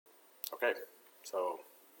Okay, so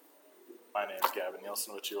my name is Gavin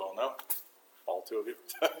Nielsen, which you all know, all two of you.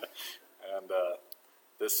 And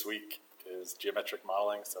this week is geometric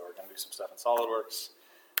modeling, so we're going to do some stuff in Solidworks.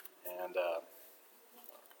 And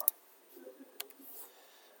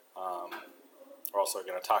we're also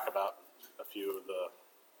going to talk about a few of the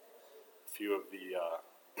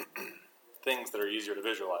things that are easier to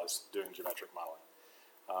visualize doing geometric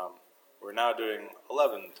modeling. We're now doing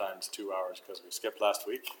 11 times 2 hours because we skipped last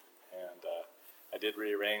week, and I did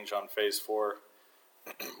rearrange on phase 4.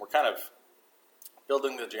 We're kind of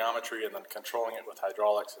building the geometry and then controlling it with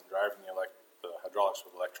hydraulics and driving the hydraulics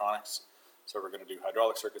with electronics. So we're going to do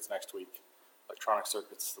hydraulic circuits next week, electronic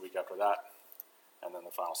circuits the week after that, and then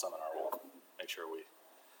the final seminar we'll make sure we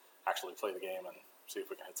actually play the game and see if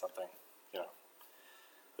we can hit something, you know,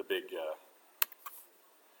 the big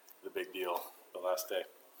deal the last day.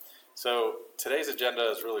 So today's agenda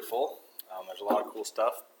is really full. There's a lot of cool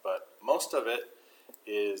stuff, but most of it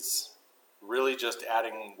is really just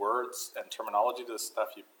adding words and terminology to the stuff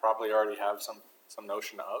you probably already have some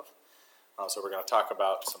notion of. So we're going to talk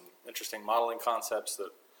about some interesting modeling concepts that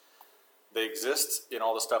they exist in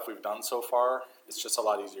all the stuff we've done so far. It's just a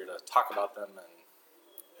lot easier to talk about them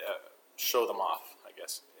and show them off, I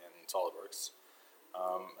guess, in SolidWorks.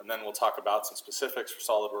 And then we'll talk about some specifics for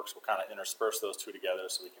SolidWorks. We'll kind of intersperse those two together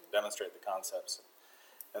so we can demonstrate the concepts.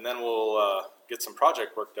 And then we'll get some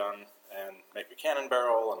project work done and make a cannon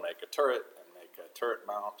barrel and make a turret and make a turret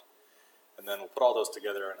mount. And then we'll put all those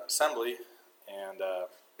together in an assembly. And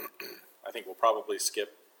I think we'll probably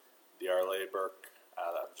skip the Arlay-Burke.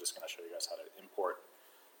 I'm just going to show you guys how to import.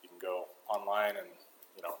 You can go online and,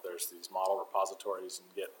 you know, there's these model repositories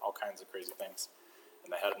and get all kinds of crazy things.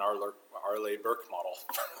 And they had an Arlay-Burke model.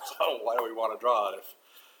 So why do we want to draw it if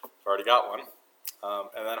we've already got one?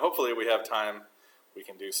 And then hopefully we have time, we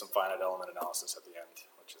can do some finite element analysis at the end,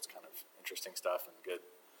 which is kind of interesting stuff and good.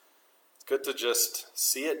 It's good to just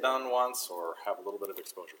see it done once or have a little bit of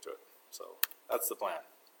exposure to it. So that's the plan.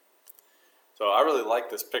 So I really like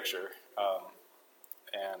this picture.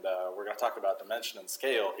 We're going to talk about dimension and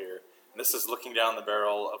scale here. And this is looking down the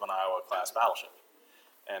barrel of an Iowa-class battleship.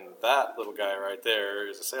 And that little guy right there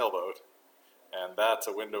is a sailboat, and that's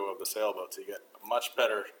a window of the sailboat, so you get a much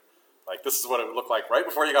better, like this is what it would look like right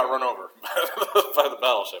before you got run over by the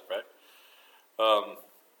battleship, right?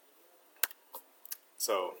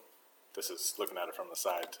 So this is looking at it from the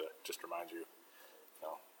side to just remind you, you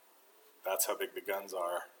know, that's how big the guns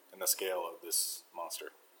are in the scale of this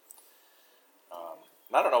monster.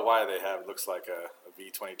 And I don't know why they have, looks like a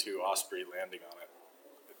V-22 Osprey landing on it.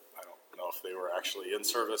 I don't know if they were actually in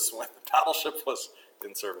service when the battleship was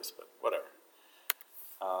in service, but whatever.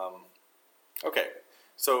 Okay,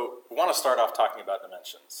 so we want to start off talking about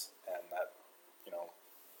dimensions, and that, you know,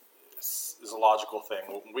 is a logical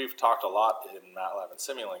thing. We've talked a lot in MATLAB and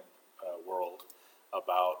Simulink world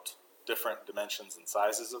about different dimensions and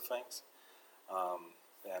sizes of things.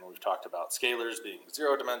 And we've talked about scalars being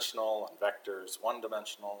 0-dimensional and vectors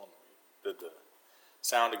 1-dimensional. And we did the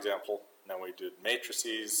sound example. And then we did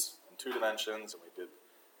matrices in 2 dimensions, and we did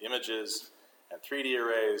the images and 3D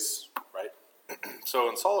arrays, right? So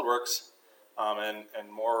in SolidWorks,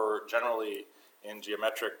 and more generally in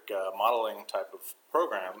geometric modeling type of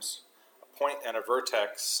programs, a point and a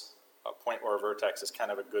vertex, a point or a vertex is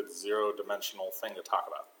kind of a good 0-dimensional thing to talk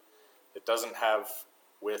about. It doesn't have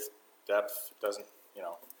width, depth, it doesn't, you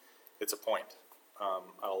know, it's a point.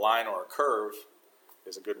 A line or a curve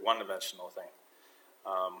is a good 1-dimensional thing.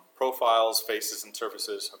 Profiles, faces, and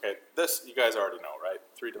surfaces. Okay, this you guys already know, right?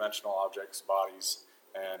 3-dimensional objects, bodies,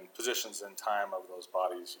 and positions in time of those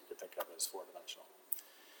bodies you could think of as 4-dimensional.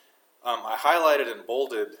 I highlighted and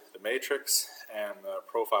bolded the matrix and the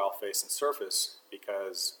profile, face, and surface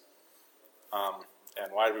because,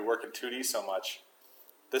 and why do we work in 2D so much?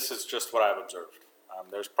 This is just what I've observed.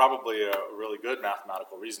 There's probably a really good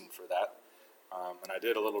mathematical reason for that. And I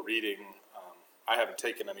did a little reading. I haven't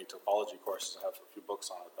taken any topology courses. I have a few books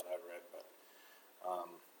on it that I've read, but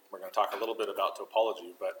we're going to talk a little bit about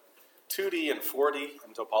topology. But 2D and 4D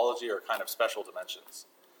and topology are kind of special dimensions.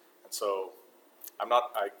 And so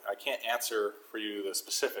I can't answer for you the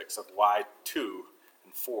specifics of why 2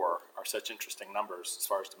 and 4 are such interesting numbers as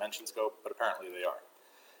far as dimensions go, but apparently they are.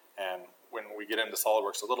 And when we get into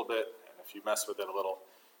SolidWorks a little bit, and if you mess with it a little,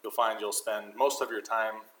 you'll find you'll spend most of your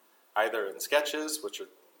time either in sketches, which are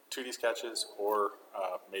 2D sketches, or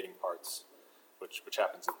mating parts, which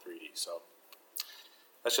happens in 3D. So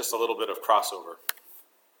that's just a little bit of crossover.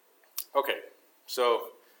 Okay,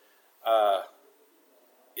 so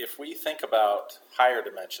if we think about higher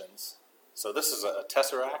dimensions, so this is a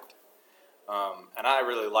tesseract, and I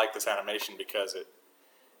really like this animation because it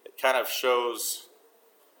kind of shows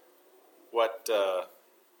what, oh,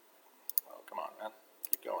 come on, man,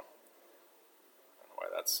 keep going. I don't know why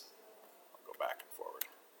that's, I'll go back and forward.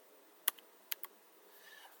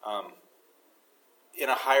 In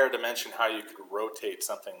a higher dimension, how you could rotate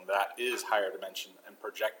something that is higher dimension and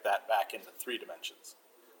project that back into 3 dimensions,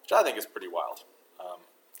 which I think is pretty wild.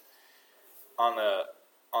 On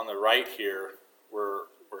the right here, we're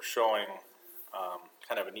showing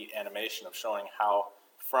kind of a neat animation of showing how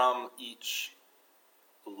from each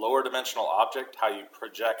lower dimensional object, how you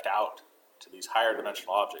project out to these higher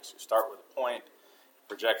dimensional objects. You start with a point, it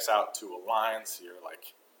projects out to a line, so you're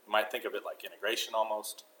like, you might think of it like integration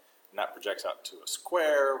almost, and that projects out to a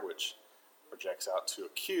square, which projects out to a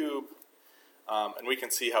cube, and we can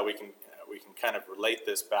see how we can kind of relate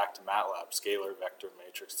this back to MATLAB, scalar, vector,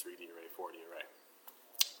 matrix, 3D array, 4D array.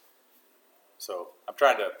 So I'm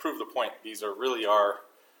trying to prove the point. These are really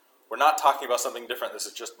we're not talking about something different. This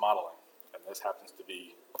is just modeling, and this happens to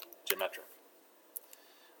be geometric.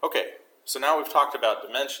 Okay, so now we've talked about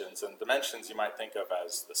dimensions, and dimensions you might think of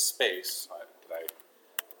as the space.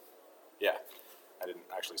 I didn't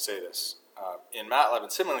actually say this. In MATLAB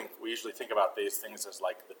and Simulink, we usually think about these things as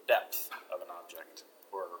like the depth of an object,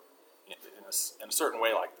 or in a certain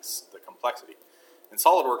way like this, the complexity. In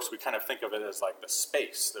SolidWorks, we kind of think of it as like the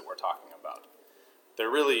space that we're talking about. They're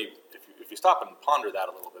really, if you stop and ponder that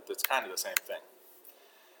a little bit, it's kind of the same thing.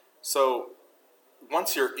 So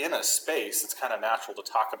once you're in a space, it's kind of natural to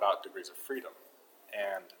talk about degrees of freedom.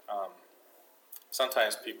 And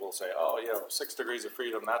sometimes people say, oh, 6 degrees of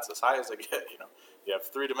freedom, that's as high as I get. You have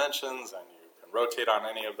 3 dimensions, and you can rotate on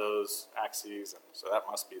any of those axes, and so that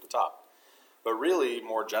must be the top. But really,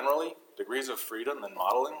 more generally, degrees of freedom in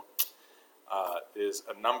modeling is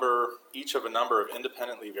each of a number of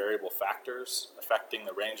independently variable factors affecting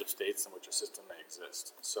the range of states in which a system may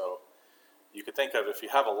exist. So you could think of, if you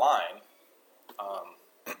have a line,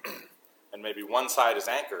 and maybe one side is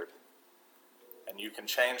anchored, and you can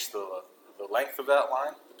change the length of that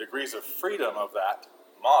line, the degrees of freedom of that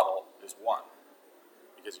model is 1,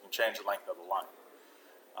 because you can change the length of the line.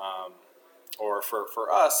 Or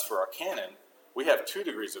for us, for our cannon, we have 2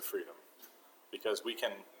 degrees of freedom, because we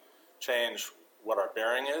can change what our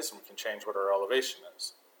bearing is, and we can change what our elevation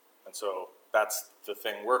is. And so that's the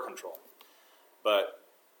thing we're controlling. But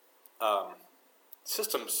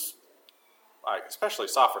systems, especially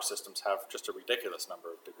software systems, have just a ridiculous number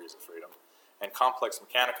of degrees of freedom, and complex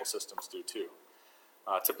mechanical systems do too.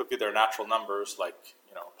 Typically they're natural numbers like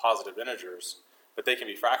positive integers, but they can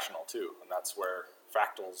be fractional too, and that's what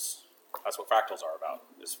fractals are about,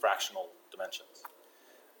 is fractional dimensions.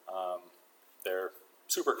 They're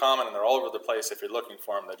super common, and they're all over the place. If you're looking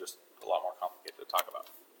for them, they're just a lot more complicated to talk about.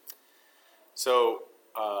 So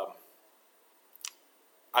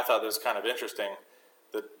I thought this was kind of interesting.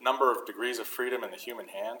 The number of degrees of freedom in the human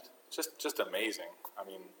hand, just amazing. I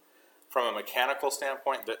mean, from a mechanical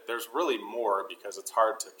standpoint, there's really more, because it's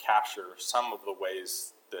hard to capture some of the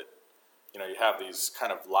ways that you have these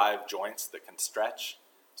kind of live joints that can stretch.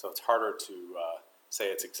 So it's harder to say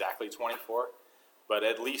it's exactly 24, but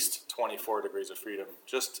at least 24 degrees of freedom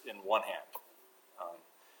just in one hand.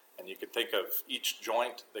 And you could think of each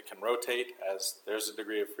joint that can rotate as there's a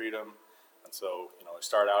degree of freedom. And so, you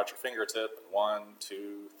start out at your fingertip, and 1,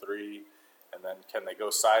 2, 3, and then can they go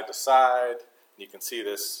side to side? And you can see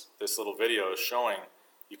this little video is showing,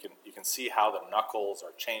 you can see how the knuckles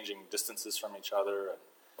are changing distances from each other.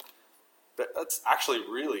 But that's actually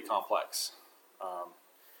really complex.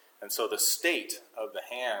 And so the state of the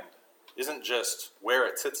hand isn't just where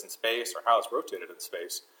it sits in space or how it's rotated in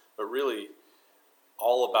space, but really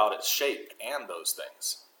all about its shape and those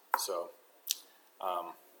things. So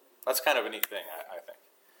that's kind of a neat thing, I think.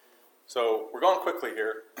 So we're going quickly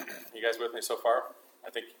here. You guys with me so far?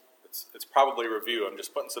 I think it's probably review. I'm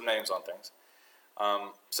just putting some names on things.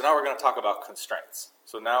 So now we're going to talk about constraints.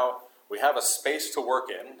 So now we have a space to work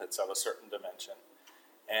in that's of a certain dimension,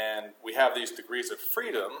 and we have these degrees of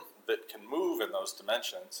freedom that can move in those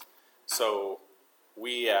dimensions. So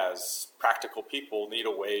we as practical people need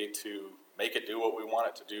a way to make it do what we want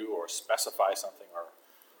it to do, or specify something.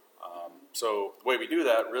 So the way we do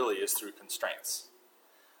that really is through constraints.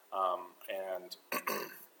 And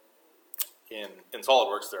in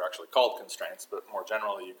SolidWorks, they're actually called constraints, but more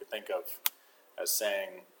generally you could think of as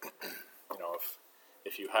saying,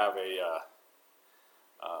 if you have a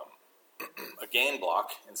gain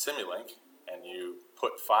block in Simulink, and you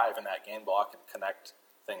put 5 in that gain block and connect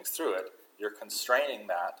things through it, you're constraining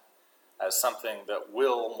that as something that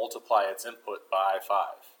will multiply its input by 5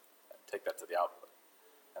 and take that to the output.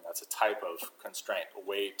 And that's a type of constraint, a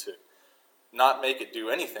way to not make it do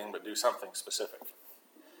anything but do something specific.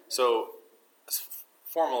 So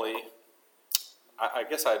formally, I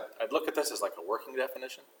guess I'd look at this as like a working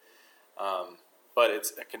definition, but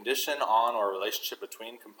it's a condition on or relationship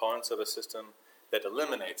between components of a system that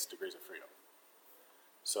eliminates degrees of freedom.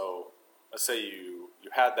 So let's say you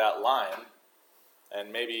had that line,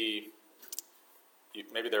 and maybe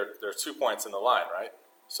there are 2 points in the line, right?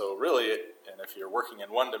 So really, and if you're working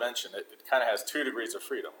in one dimension, it kind of has 2 degrees of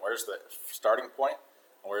freedom. Where's the starting point,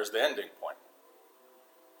 and where's the ending point?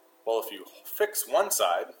 Well, if you fix one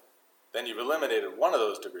side, then you've eliminated one of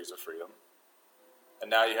those degrees of freedom,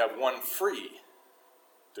 and now you have one free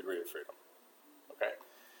degree of freedom. Okay,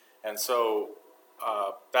 and so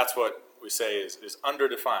that's what we say is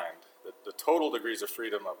underdefined. The total degrees of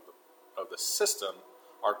freedom of the system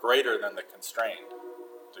are greater than the constrained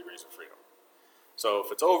degrees of freedom. So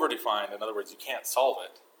if it's overdefined, in other words, you can't solve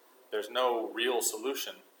it, there's no real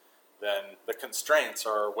solution, then the constraints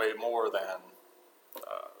are way more than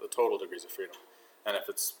the total degrees of freedom. And if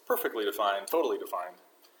it's perfectly defined, totally defined,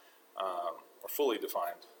 or fully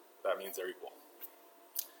defined, that means they're equal.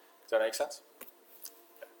 Does that make sense?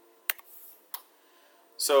 Okay.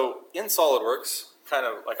 So in Solidworks, kind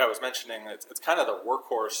of like I was mentioning, it's kind of the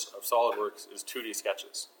workhorse of Solidworks is 2D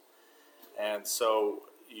sketches. And so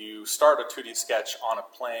you start a 2D sketch on a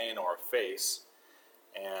plane or a face,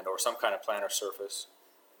 or some kind of planar surface,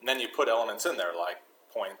 and then you put elements in there like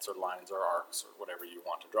points or lines or arcs or whatever you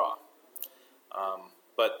want to draw.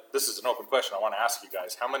 But this is an open question. I want to ask you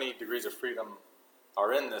guys, how many degrees of freedom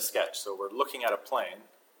are in this sketch? So we're looking at a plane,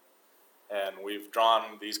 and we've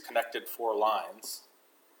drawn these connected 4 lines.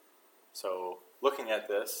 So looking at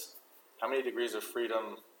this, how many degrees of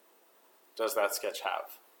freedom does that sketch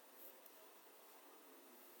have?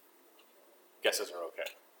 Guesses are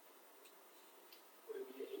okay. Would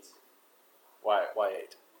it be 8? Why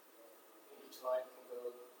 8? Each line can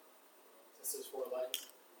go, since there's 4 lines,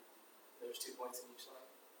 there's 2 points in each line.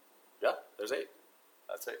 Yeah, there's 8.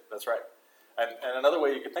 That's 8. That's right. And another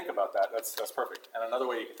way you could think about that, that's perfect. And another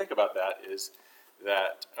way you could think about that is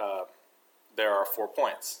that there are 4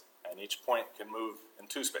 points, and each point can move in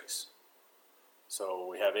 2 space. So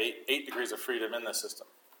we have 8 degrees of freedom in the system.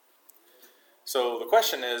 So the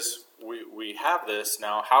question is, we have this,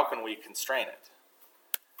 now how can we constrain it?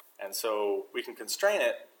 And so we can constrain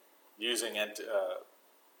it using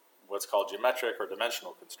what's called geometric or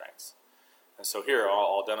dimensional constraints. And so here,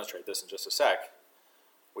 I'll demonstrate this in just a sec.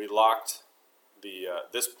 We locked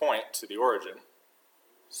this point to the origin,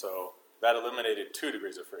 so that eliminated 2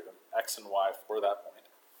 degrees of freedom, x and y for that point.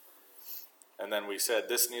 And then we said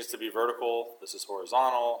this needs to be vertical, this is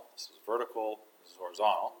horizontal, this is vertical, this is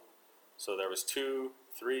horizontal. So there was 2,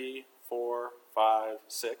 3, 4, 5,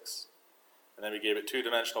 6, and then we gave it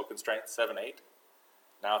 2-dimensional constraints, 7, 8.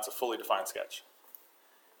 Now it's a fully defined sketch.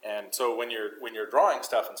 And so when you're drawing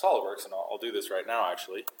stuff in SolidWorks, and I'll do this right now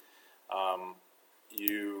actually,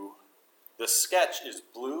 the sketch is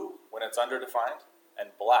blue when it's underdefined and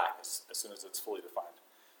black as soon as it's fully defined.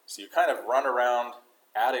 So you kind of run around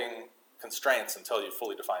adding constraints until you've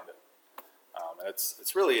fully defined it. And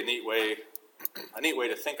it's really a neat way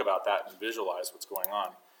to think about that and visualize what's going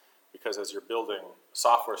on, because as you're building a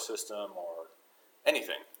software system or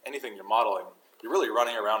anything you're modeling, you're really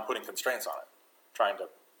running around putting constraints on it, trying to,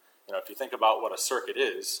 if you think about what a circuit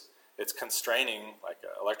is, it's constraining, like an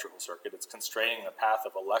electrical circuit, it's constraining the path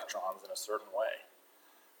of electrons in a certain way.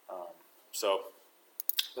 So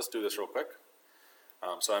let's do this real quick.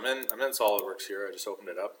 So I'm in SolidWorks here. I just opened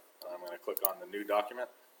it up. I'm going to click on the new document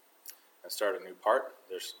and start a new part.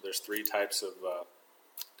 There's 3 types of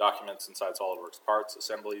documents inside SolidWorks: parts,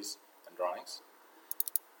 assemblies, and drawings.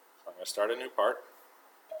 So I'm going to start a new part.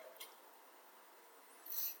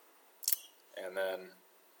 And then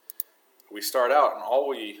we start out, and all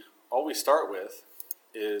we start with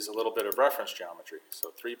is a little bit of reference geometry.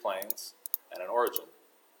 So 3 planes and an origin.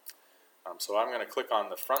 So I'm going to click on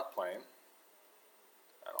the front plane,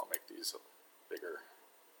 and I'll make these bigger,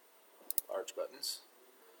 large buttons.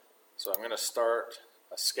 So I'm going to start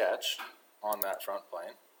a sketch on that front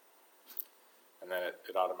plane, and then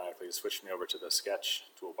it automatically switched me over to the sketch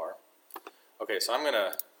toolbar. Okay, so I'm going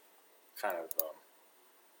to kind of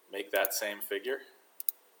make that same figure.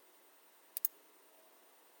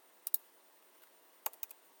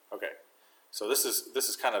 Okay, so this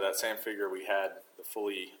is kind of that same figure we had the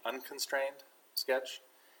fully unconstrained sketch,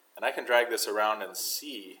 and I can drag this around and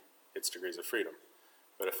see its degrees of freedom.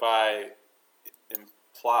 But if I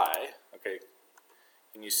imply, okay,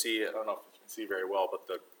 can you see, I don't know if you can see very well, but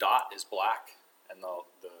the dot is black and the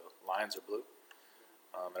lines are blue.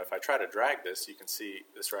 And if I try to drag this, you can see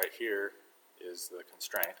this right here is the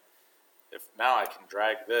constraint. If now I can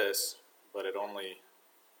drag this, but it only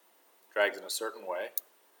drags in a certain way.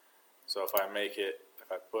 So if I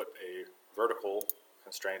put a vertical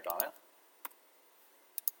constraint on it,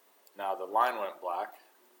 now the line went black.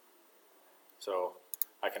 So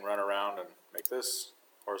I can run around and make this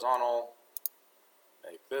horizontal,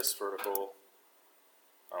 make this vertical,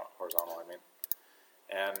 horizontal I mean.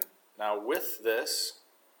 And now with this,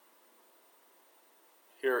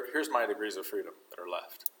 here's my degrees of freedom that are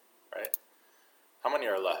left, right? How many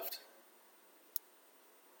are left?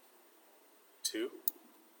 2.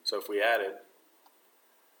 So if we added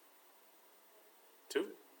 2,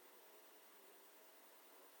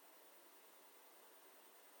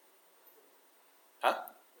 huh? I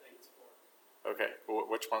think it's 4. Okay,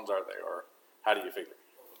 which ones are they, or how do you figure?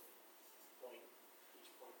 Each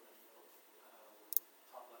point in the field,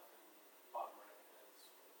 top left and bottom right has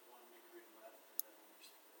 1 degree left, and then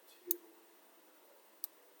there's 2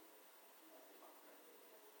 top right.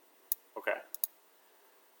 Okay.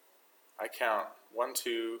 I count 1,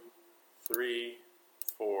 2, 3,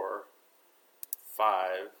 4,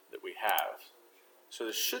 5 that we have. So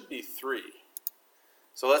there should be 3.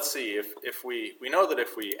 So let's see, if we know that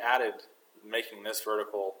if we added making this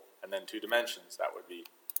vertical and then 2 dimensions, that would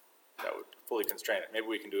fully constrain it. Maybe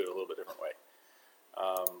we can do it a little bit different way.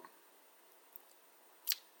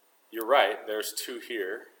 You're right, there's 2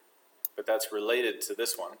 here, but that's related to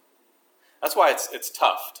this one. That's why it's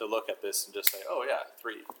tough to look at this and just say, oh yeah,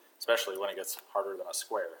 3, especially when it gets harder than a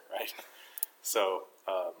square, right? So,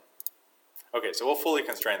 okay, so we'll fully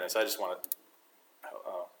constrain this. I just want to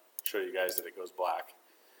show you guys that it goes black.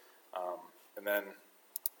 And then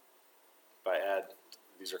if I add,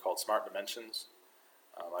 these are called smart dimensions.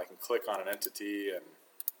 I can click on an entity and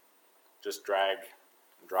just drag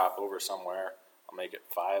and drop over somewhere. I'll make it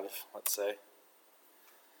 5, let's say.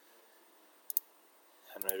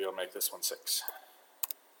 And maybe I'll make this one 6.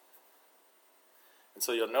 And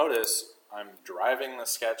so you'll notice I'm driving the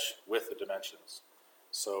sketch with the dimensions.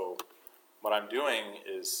 So what I'm doing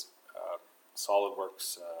is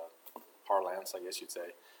Solidworks parlance, I guess you'd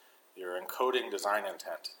say, you're encoding design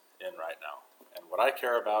intent in right now. And what I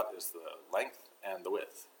care about is the length and the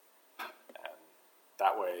width. And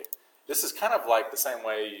that way, this is kind of like the same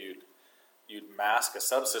way you'd mask a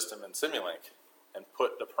subsystem in Simulink and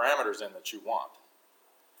put the parameters in that you want.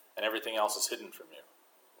 And everything else is hidden from you.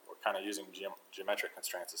 We're kind of using geometric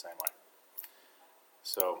constraints the same way.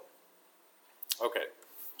 So, okay,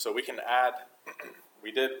 so we can add,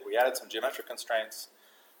 we added some geometric constraints,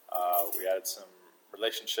 we added some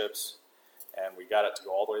relationships, and we got it to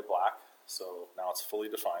go all the way black, so now it's fully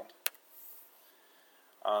defined.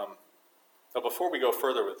 But before we go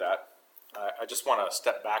further with that, I just want to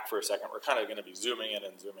step back for a second. We're kind of going to be zooming in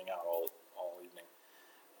and zooming out all evening.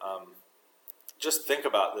 Just think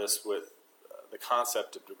about this with the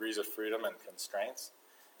concept of degrees of freedom and constraints,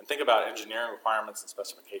 and think about engineering requirements and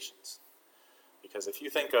specifications. Because if you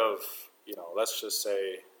think of, let's just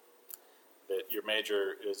say that your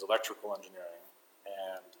major is electrical engineering,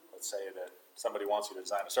 and let's say that somebody wants you to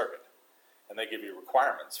design a circuit, and they give you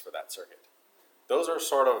requirements for that circuit. Those are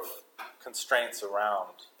sort of constraints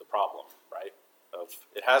around the problem, right?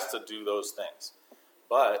 It has to do those things.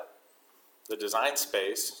 But the design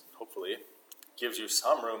space, hopefully, gives you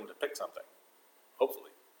some room to pick something.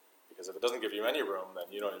 Hopefully. Because if it doesn't give you any room,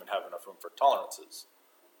 then you don't even have enough room for tolerances.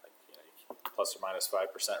 Like, plus or minus 5%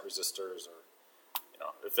 resistors, or,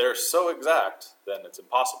 if they're so exact, then it's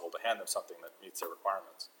impossible to hand them something that meets their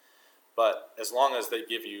requirements. But as long as they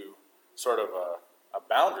give you sort of a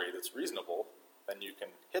boundary that's reasonable, then you can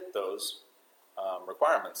hit those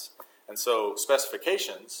requirements. And so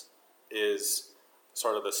specifications is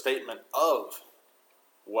sort of the statement of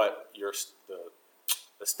what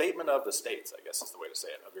the statement of the states, I guess is the way to say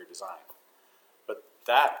it, of your design. But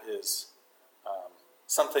that is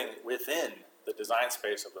something within the design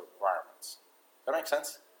space of the requirements. Does that make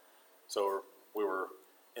sense? So we were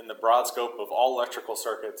in the broad scope of all electrical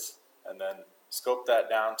circuits, and then scope that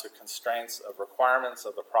down to constraints of requirements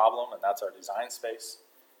of the problem, and that's our design space.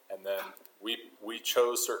 And then we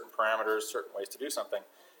chose certain parameters, certain ways to do something,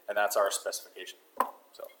 and that's our specification.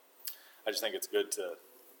 So I just think it's good to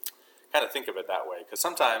kind of think of it that way, because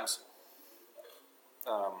sometimes,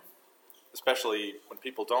 especially when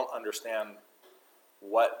people don't understand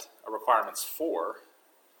what a requirement's for,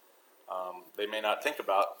 they may not think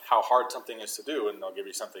about how hard something is to do, and they'll give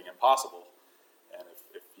you something impossible. And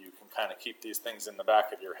if you can kind of keep these things in the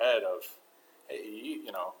back of your head of, hey,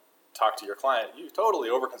 talk to your client, you totally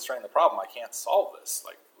overconstrain the problem, I can't solve this.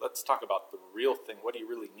 Like, let's talk about the real thing. What do you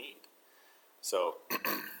really need? So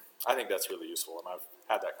I think that's really useful, and I've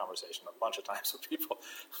had that conversation a bunch of times with people.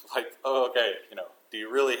 Like, oh, okay, do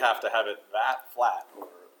you really have to have it that flat or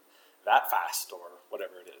that fast, or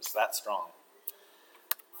whatever it is, that strong.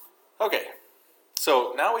 Okay,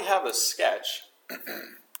 so now we have a sketch,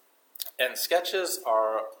 and sketches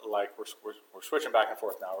are like, we're switching back and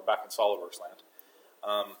forth now, we're back in Solidworks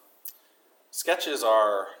land. Sketches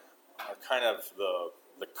are kind of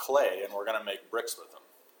the clay, and we're going to make bricks with them,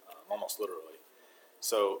 almost literally.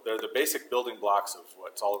 So they're the basic building blocks of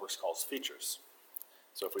what Solidworks calls features.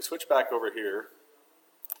 So if we switch back over here,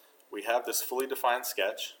 we have this fully defined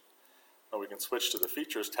sketch, and we can switch to the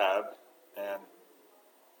Features tab, and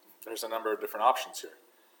there's a number of different options here.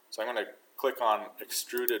 So I'm going to click on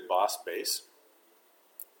Extruded Boss Base,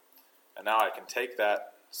 and now I can take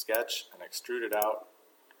that sketch and extrude it out,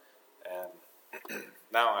 and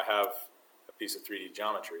now I have a piece of 3D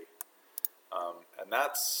geometry. And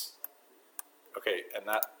that's, okay, and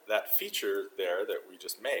that feature there that we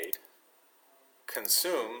just made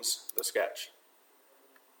consumes the sketch.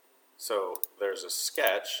 So there's a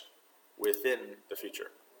sketch within the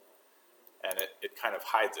feature, and it kind of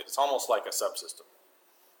hides it. It's almost like a subsystem.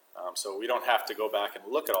 So we don't have to go back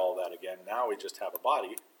and look at all of that again. Now we just have a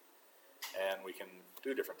body, and we can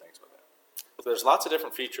do different things with it. So there's lots of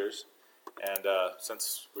different features, and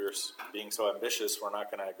since we're being so ambitious, we're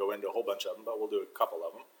not going to go into a whole bunch of them, but we'll do a couple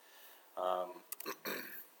of them.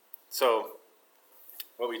 So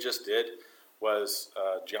what we just did was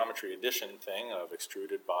a geometry addition thing of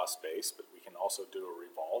extruded boss base, but we can also do a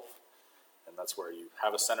revolve, and that's where you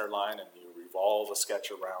have a center line and you revolve a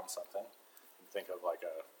sketch around something. You think of like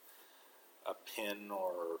a pin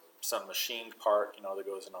or some machined part, you know, that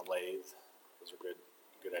goes in a lathe. Those are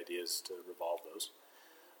good ideas to revolve those.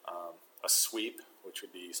 A sweep, which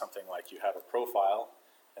would be something like you have a profile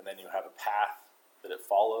and then you have a path that it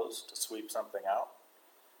follows to sweep something out.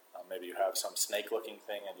 Maybe you have some snake-looking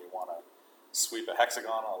thing and you want to sweep a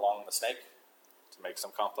hexagon along the snake to make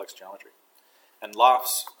some complex geometry. And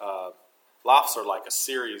lofts are like a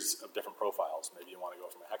series of different profiles. Maybe you want to go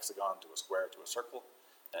from a hexagon to a square to a circle,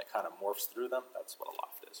 and it kind of morphs through them. That's what a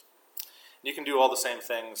loft is. And you can do all the same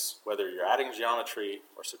things whether you're adding geometry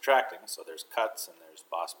or subtracting. So there's cuts and there's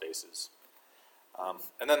boss bases.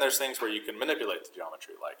 And then there's things where you can manipulate the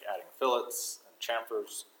geometry, like adding fillets and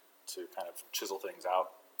chamfers to kind of chisel things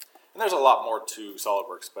out. And there's a lot more to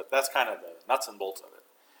SolidWorks, but that's kind of the nuts and bolts of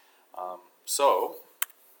it. So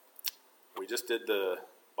we just did the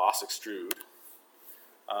boss extrude.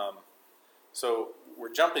 So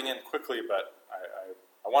we're jumping in quickly, but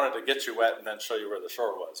I wanted to get you wet and then show you where the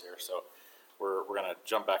shore was here. So we're going to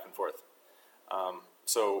jump back and forth.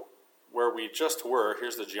 So where we just were,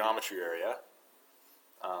 here's the geometry area.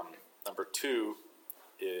 Number 2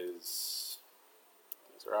 is,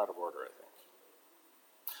 these are out of order, I think.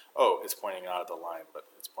 Oh, it's pointing out of the line, but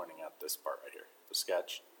it's pointing out this part right here, the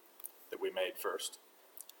sketch that we made first.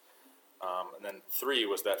 And then 3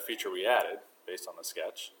 was that feature we added based on the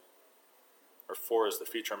sketch. Or 4 is the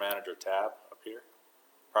Feature Manager tab up here.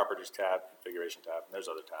 Properties tab, Configuration tab, and there's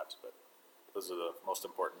other tabs, but those are the most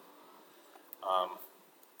important.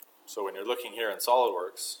 So when you're looking here in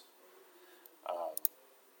SolidWorks,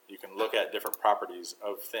 you can look at different properties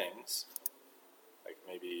of things. Like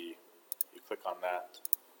maybe you click on that,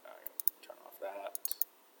 I'm going to turn off that.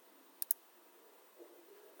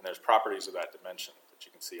 And there's properties of that dimension that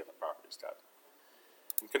you can see in the Properties tab.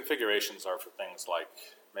 And configurations are for things like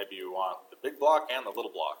maybe you want the big block and the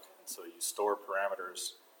little block. And so you store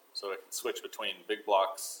parameters so it can switch between big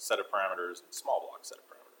blocks, set of parameters, and small block set of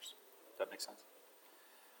parameters. Does that make sense?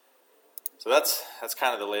 So that's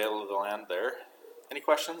kind of the layout of the land there. Any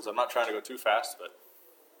questions? I'm not trying to go too fast, but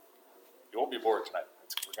you won't be bored tonight.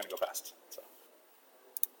 We're going to go fast. So.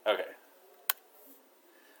 Okay.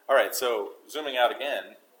 All right, so zooming out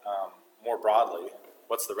again, more broadly,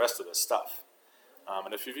 what's the rest of this stuff?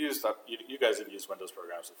 And if you've used, you guys have used Windows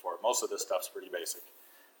programs before, most of this stuff's pretty basic.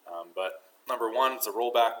 But number 1 is a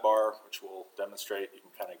rollback bar, which we'll demonstrate. You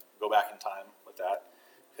can kind of go back in time with that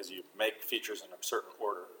because you make features in a certain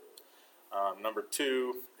order. Number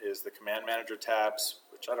 2 is the Command Manager tabs,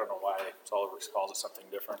 which I don't know why SolidWorks calls it something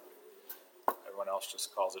different. Everyone else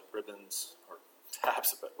just calls it ribbons or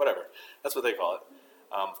tabs, but whatever. That's what they call it.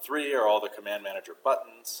 3 are all the Command Manager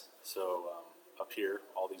buttons. So up here,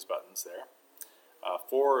 all these buttons there.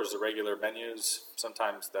 4 is the regular menus.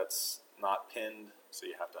 Sometimes that's not pinned, so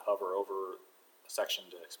you have to hover over a section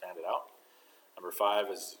to expand it out. Number 5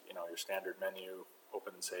 is your standard menu,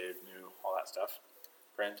 open, save, new, all that stuff.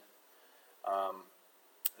 Print.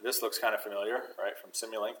 This looks kind of familiar, right? From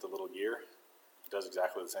Simulink, the little gear. It does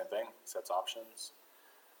exactly the same thing. It sets options.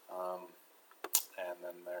 And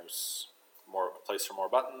then there's a place for more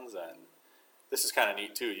buttons. And this is kind of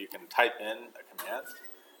neat too. You can type in a command,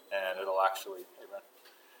 and it'll actually,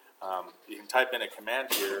 You can type in a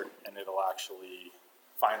command here, and it'll actually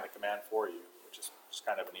find the command for you, which is just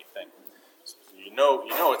kind of a neat thing. So you know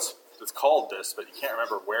it's called this, but you can't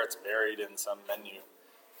remember where it's buried in some menu.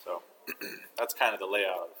 So that's kind of the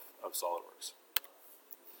layout of SolidWorks.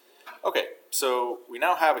 Okay, so we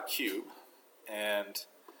now have a cube, and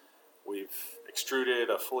we've extruded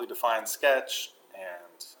a fully defined sketch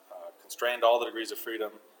and constrained all the degrees of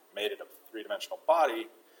freedom, made it a three-dimensional body.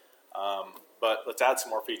 But let's add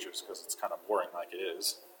some more features because it's kind of boring like it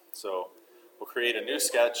is. So we'll create a new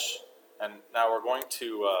sketch, and now we're going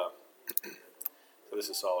to, so this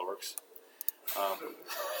is SolidWorks.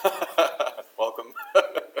 Welcome.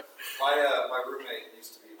 My roommate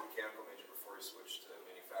used to be a mechanical major before he switched to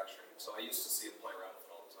manufacturing, so I used to see him play around with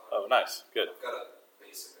it all the time. Oh, nice. Good. I've got a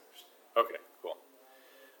basic understanding. Okay, cool.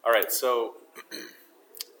 All right, so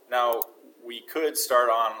now we could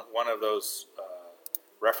start on one of those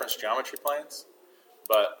reference geometry planes,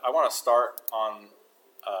 but I want to start on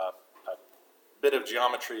a bit of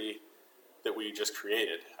geometry that we just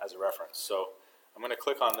created as a reference. So I'm going to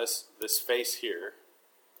click on this face here,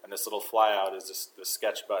 and this little flyout is this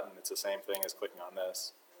sketch button. It's the same thing as clicking on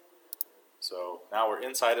this. So now we're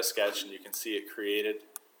inside a sketch, and you can see it created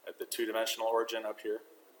at the two-dimensional origin up here.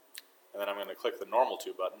 And then I'm going to click the normal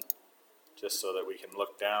to button, just so that we can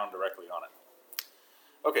look down directly on it.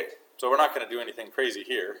 Okay, so we're not going to do anything crazy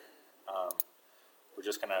here. We're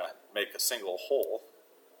just going to make a single hole.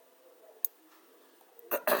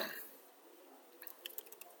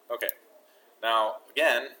 Okay, now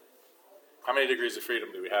again, how many degrees of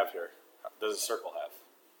freedom do we have here? Does a circle have?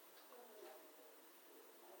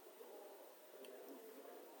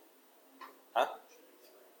 Huh?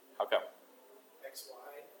 How come? X, Y,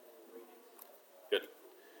 and then radius. Good.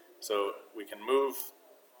 So we can move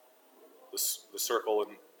the circle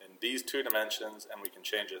in these two dimensions, and we can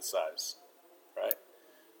change its size, right?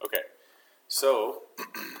 Okay, so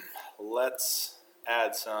let's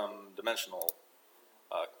add some dimensional,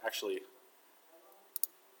 actually,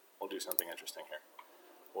 we'll do something interesting here.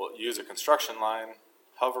 We'll use a construction line,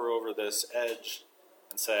 hover over this edge,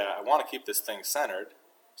 and say I want to keep this thing centered,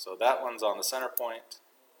 so that one's on the center point,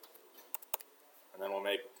 and then we'll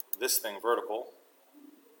make this thing vertical.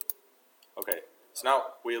 Okay, so now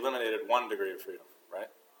we eliminated 1 degree of freedom, right?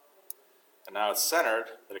 And now it's centered,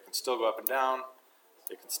 but it can still go up and down.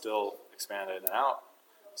 It can still expand in and out.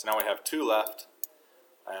 So now we have 2 left,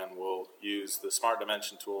 and we'll use the Smart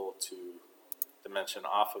Dimension tool to dimension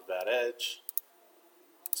off of that edge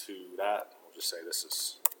to that. We'll just say this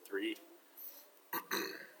is 3,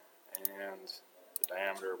 and the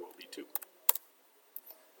diameter will be 2.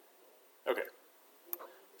 Okay,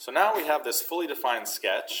 so now we have this fully defined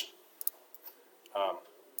sketch. I'll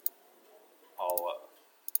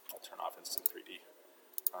turn off Instant 3D.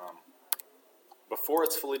 Before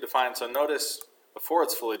it's fully defined, so notice before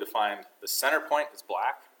it's fully defined, the center point is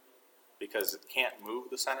black because it can't move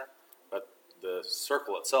the center, but the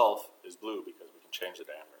circle itself is blue because we can change the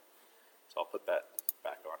diameter. So I'll put that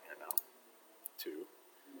back on here now, 2,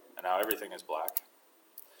 and now everything is black.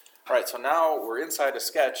 All right, so now we're inside a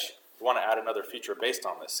sketch. We want to add another feature based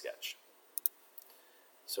on this sketch.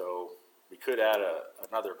 So we could add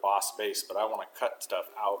another boss base, but I want to cut stuff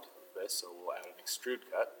out of this, so we'll add an extrude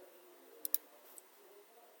cut.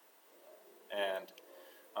 And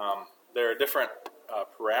there are different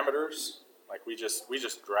parameters. Like we just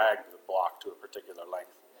dragged the block to a particular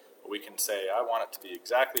length. But we can say I want it to be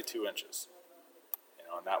exactly 2 inches,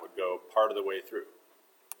 and that would go part of the way through.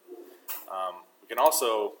 We can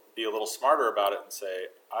also be a little smarter about it and say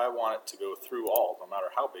I want it to go through all, no matter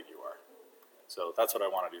how big you are. So that's what I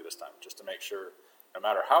want to do this time, just to make sure no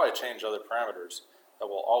matter how I change other parameters, that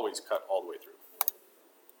will always cut all the way through.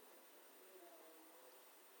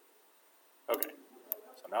 Okay,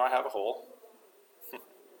 so now I have a hole,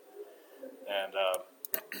 and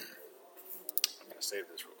I'm going to save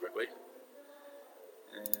this real quickly,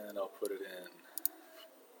 and I'll put it in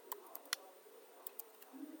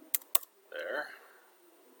there.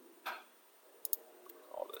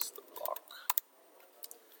 Call this the block.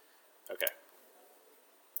 Okay.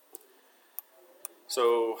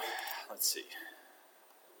 So let's see.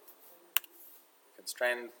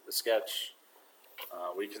 Constrain the sketch.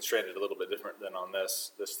 We constrained it a little bit different than on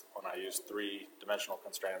this. This one I used 3-dimensional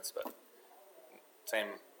constraints, but same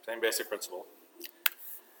basic principle.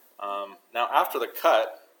 Now after the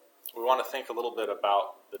cut, we want to think a little bit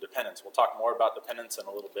about the dependence. We'll talk more about dependence in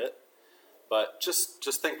a little bit, but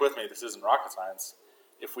just think with me. This isn't rocket science.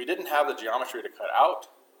 If we didn't have the geometry to cut out,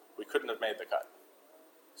 we couldn't have made the cut.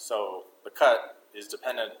 So the cut is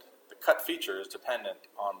dependent. The cut feature is dependent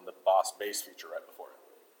on the boss base feature right before it.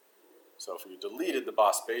 So if you deleted the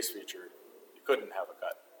boss base feature, you couldn't have a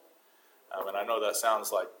cut. And I know that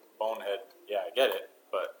sounds like bonehead, yeah, I get it,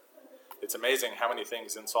 but it's amazing how many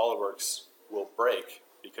things in SolidWorks will break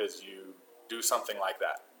because you do something like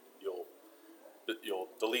that. You'll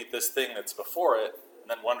delete this thing that's before it and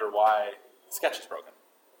then wonder why the sketch is broken.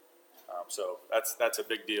 So that's a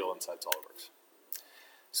big deal inside SolidWorks.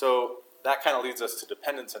 So that kind of leads us to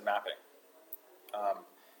dependence and mapping.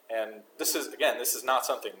 And this is not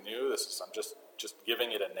something new. I'm just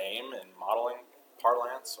giving it a name in modeling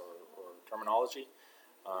parlance or terminology.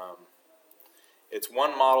 It's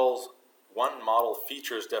one model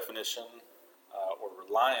features definition or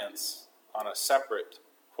reliance on a separate,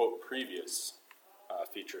 quote, previous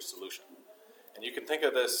feature solution. And you can think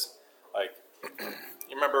of this like,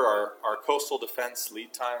 you remember our coastal defense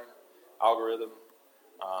lead time algorithm,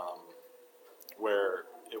 where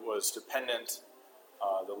it was dependent,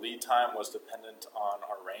 the lead time was dependent on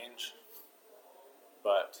our range,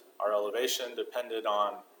 but our elevation depended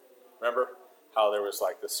on, remember how there was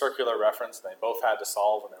like the circular reference, and they both had to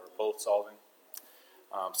solve, and they were both solving.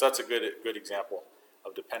 So that's a good example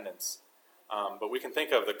of dependence. But we can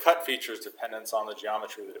think of the cut feature's dependence on the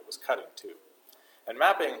geometry that it was cutting too. And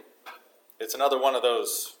mapping, it's another one of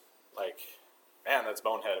those, like, man, that's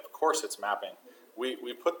bonehead. Of course it's mapping.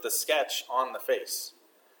 We put the sketch on the face.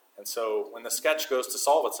 And so when the sketch goes to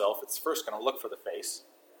solve itself, it's first going to look for the face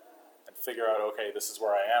and figure out, okay, this is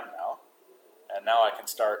where I am now. And now I can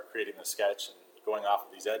start creating the sketch and going off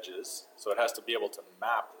of these edges. So it has to be able to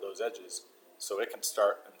map those edges so it can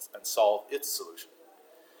start and solve its solution.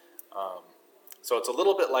 So it's a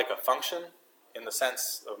little bit like a function in the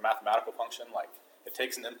sense of a mathematical function, like it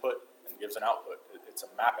takes an input and gives an output. It's a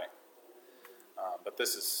mapping. But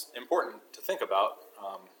this is important to think about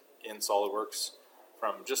in SolidWorks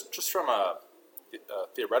from just from a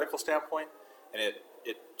theoretical standpoint, and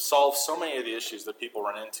it solves so many of the issues that people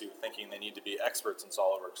run into thinking they need to be experts in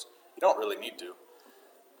SolidWorks. You don't really need to.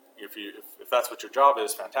 If that's what your job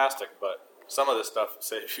is, fantastic, but some of this stuff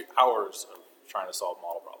saves you hours of trying to solve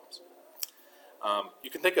model problems. You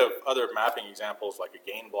can think of other mapping examples like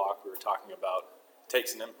a gain block we were talking about. It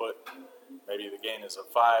takes an input, maybe the gain is of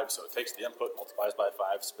 5, so it takes the input, multiplies by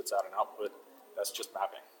 5, spits out an output. That's just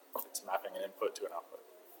mapping. It's mapping an input to an output.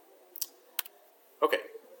 Okay,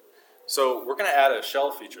 so we're going to add a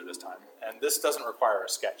shell feature this time, and this doesn't require a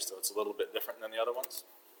sketch, so it's a little bit different than the other ones.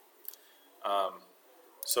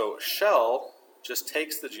 So shell just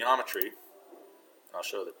takes the geometry. I'll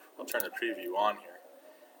turn the preview on here.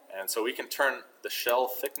 And so we can turn the shell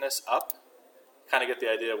thickness up, kind of get the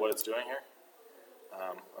idea of what it's doing here.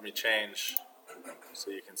 Let me change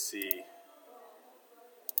so you can see.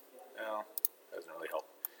 Well, that doesn't really help.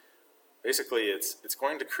 Basically, it's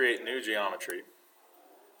going to create new geometry.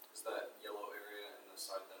 Is that yellow area in the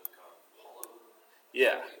side then kind of hollow?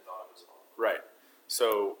 Yeah. I thought it was hollow. Right.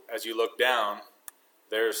 So as you look down,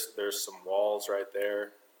 there's some walls right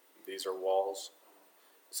there. These are walls.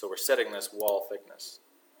 So we're setting this wall thickness.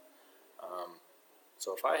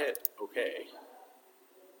 So if I hit OK,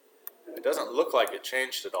 it doesn't look like it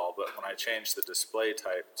changed at all, but when I change the display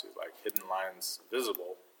type to like hidden lines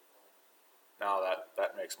visible, now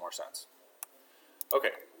that makes more sense. Okay,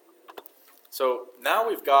 so now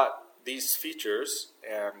we've got these features,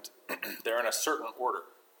 and they're in a certain order.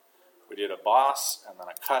 We did a boss, and then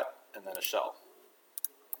a cut, and then a shell.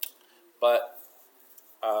 But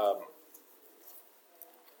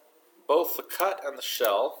both the cut and the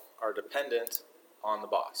shell are dependent on the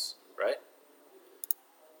boss, right?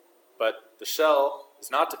 But the shell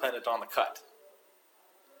is not dependent on the cut.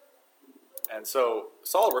 And so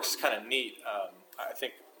SolidWorks is kind of neat. I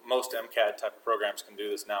think most MCAD type of programs can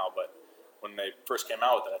do this now, but when they first came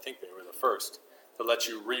out with it, I think they were the first to let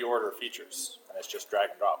you reorder features, and it's just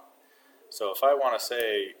drag and drop. So if I want to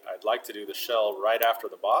say I'd like to do the shell right after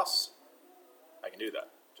the boss, I can do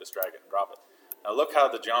that. Just drag it and drop it. Now look how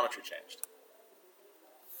the geometry changed.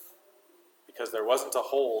 Because there wasn't a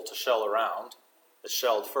hole to shell around, it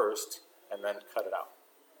shelled first and then cut it out.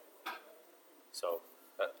 So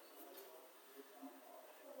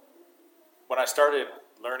when I started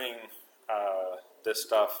learning this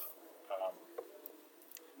stuff, I'm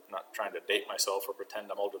not trying to date myself or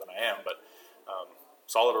pretend I'm older than I am, but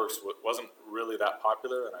SolidWorks wasn't really that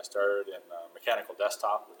popular, and I started in Mechanical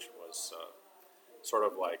Desktop, which was sort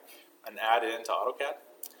of like an add-in to AutoCAD.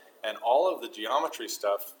 And all of the geometry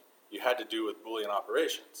stuff you had to do with Boolean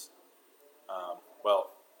operations.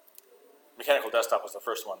 Well, Mechanical Desktop was the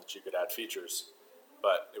first one that you could add features,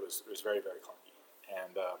 but it was very, very clunky.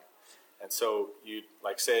 And so you'd,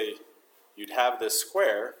 like, say, you'd have this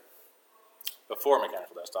square before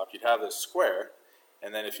Mechanical Desktop. You'd have this square,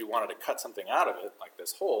 And then if you wanted to cut something out of it, like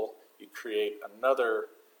this hole, you'd create another,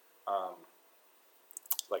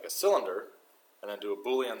 like a cylinder, and then do a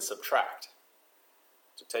Boolean subtract.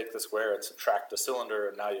 To take the square and subtract the cylinder,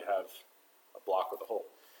 and now you have a block with a hole.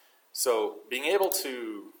 So being able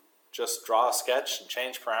to just draw a sketch and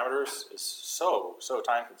change parameters is so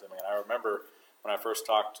time consuming. And I remember when I first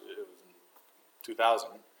talked, it was in 2000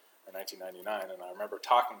 or 1999, and I remember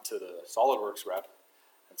talking to the Solidworks rep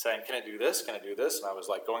and saying, can it do this? Can it do this? And I was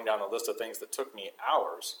like going down a list of things that took me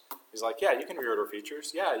hours. He's like, yeah, you can reorder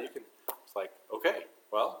features. Yeah, you can. It's like, okay,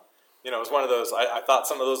 well, you know, it was one of those, I thought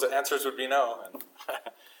some of those answers would be no. And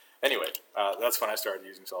anyway, that's when I started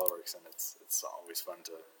using SolidWorks, and it's always fun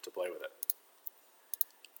to play with it.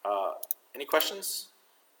 Any questions?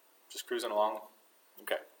 Just cruising along?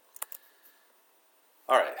 Okay.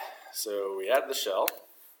 All right, so we add the shell.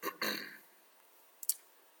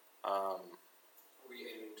 Are we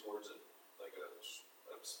aiming towards like a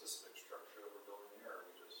specific structure that we're building here, or are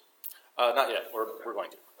we just? Not yet. We're going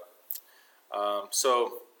to.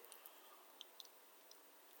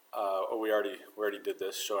 We already did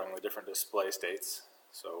this, showing the different display states.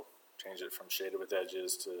 So change it from shaded with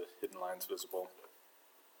edges to hidden lines visible.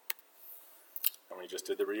 And we just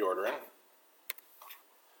did the reordering.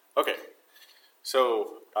 Okay,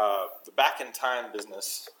 so the back in time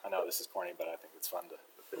business. I know this is corny, but I think it's fun to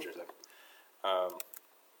put pictures in.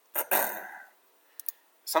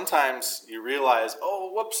 Sometimes you realize,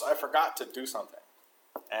 oh, whoops, I forgot to do something,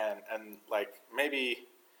 and like maybe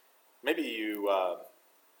you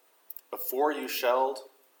before you shelled,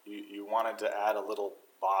 you wanted to add a little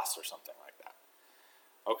boss or something like that.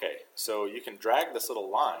 Okay, so you can drag this little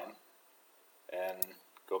line and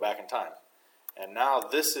go back in time. And now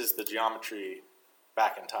this is the geometry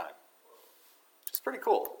back in time. It's pretty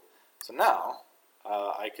cool. So now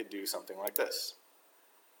I could do something like this.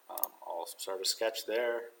 I'll start a sketch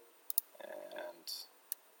there, and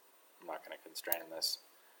I'm not going to constrain this.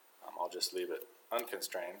 I'll just leave it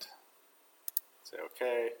unconstrained. Say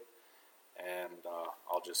OK, and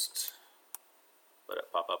I'll just let it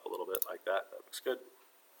pop up a little bit like that. That looks good.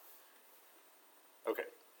 Okay.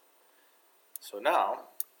 So now,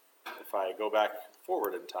 if I go back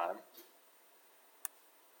forward in time,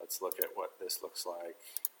 let's look at what this looks like.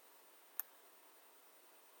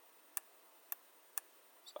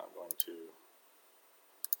 So I'm going to,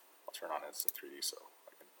 I'll turn on Instant 3D so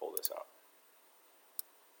I can pull this out.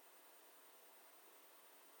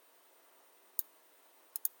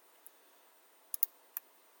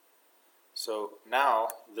 So now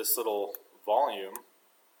this little volume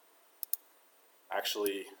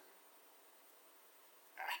actually,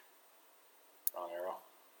 wrong arrow,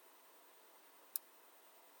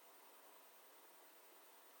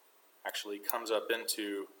 actually comes up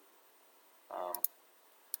into,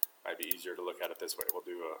 might be easier to look at it this way. We'll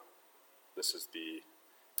do this is the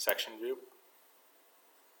section view.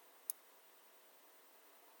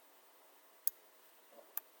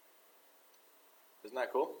 Isn't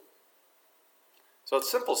that cool? So it's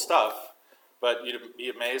simple stuff, but you'd be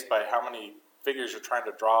amazed by how many figures you're trying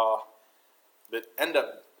to draw that end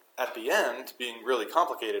up at the end being really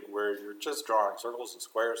complicated, where you're just drawing circles and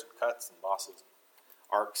squares and cuts and bosses, and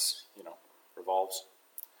arcs, you know, revolves.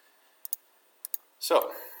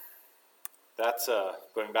 So that's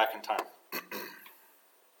going back in time.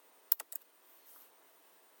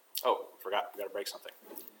 Oh, forgot, we got to break something.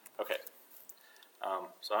 Okay,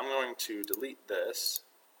 so I'm going to delete this,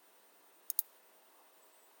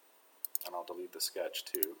 and I'll delete the sketch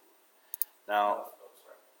too. Now,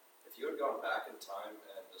 if you had gone back in time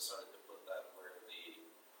and decided to put that where the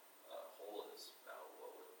hole is now,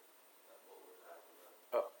 what would happen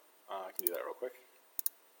then? Oh, I can do that real quick.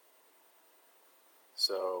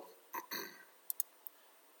 So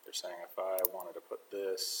they're saying if I wanted to put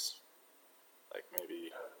this, like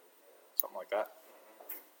maybe something like that.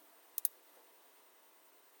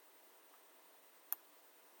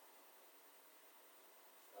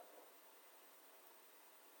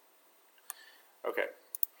 Okay,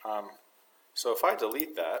 so if I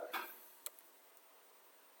delete that,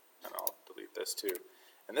 and I'll delete this too,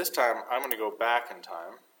 and this time I'm going to go back in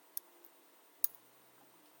time,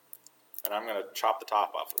 and I'm going to chop the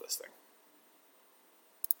top off of this thing.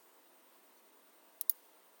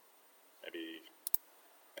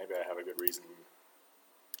 Maybe I have a good reason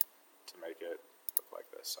to make it look like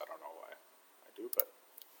this. I don't know why I do, but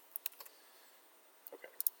okay.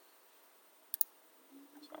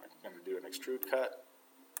 So I'm going to do an extrude cut,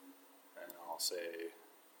 and I'll say,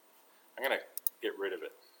 I'm going to get rid of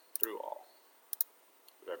it through all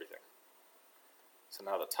of everything. So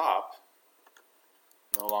now the top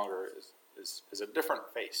no longer is a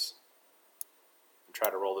different face. and try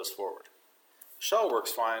to roll this forward. The shell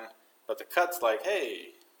works fine, but the cut's like,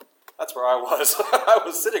 hey, that's where I was. I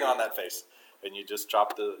was sitting on that face, and you just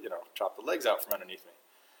chop the legs out from underneath me.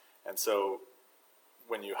 And so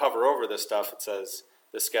when you hover over this stuff, it says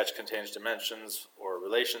this sketch contains dimensions or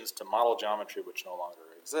relations to model geometry which no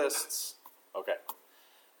longer exists. Okay,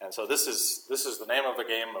 and so this is the name of the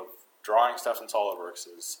game of drawing stuff in SolidWorks,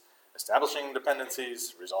 is establishing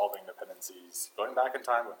dependencies, resolving dependencies, going back in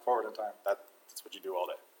time, going forward in time. That's what you do all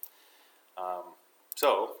day.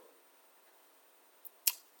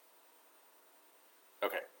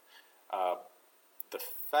 The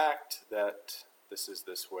fact that this is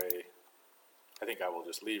this way, I think I will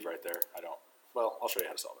just leave right there. I'll show you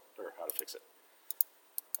how to solve it, or how to fix it.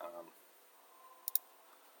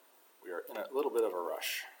 We are in a little bit of a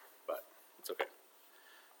rush, but it's okay.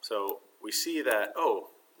 So we see that,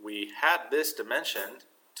 we had this dimensioned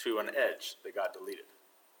to an edge that got deleted.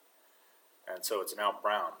 And so it's now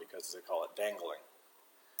brown because they call it dangling.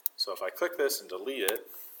 So if I click this and delete it,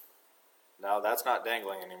 now that's not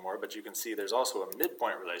dangling anymore, but you can see there's also a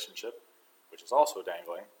midpoint relationship, which is also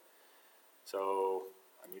dangling. So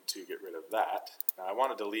I need to get rid of that. Now I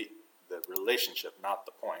want to delete the relationship, not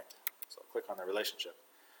the point. So I'll click on the relationship.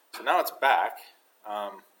 So now it's back,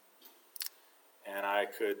 and I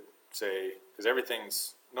could say, because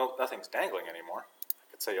nothing's dangling anymore, I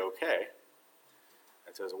could say okay.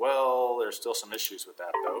 It says, well, there's still some issues with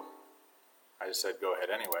that though. I just said go ahead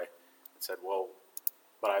anyway. It said, well,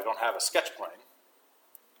 but I don't have a sketch plane.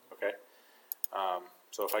 Okay,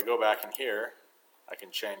 so if I go back in here, I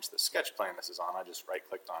can change the sketch plane this is on. I just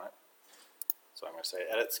right-clicked on it. So I'm going to say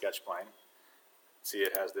edit sketch plane. See,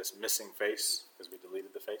 it has this missing face because we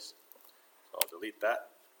deleted the face. So I'll delete that,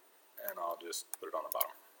 and I'll just put it on the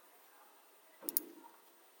bottom.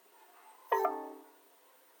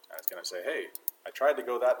 And it's going to say, hey, I tried to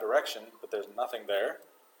go that direction, but there's nothing there.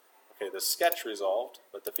 Okay, the sketch resolved,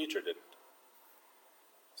 but the feature didn't.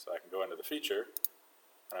 So I can go into the feature,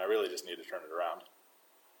 and I really just need to turn it around.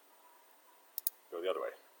 Go the other way.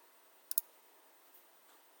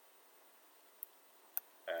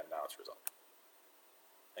 And now it's resolved.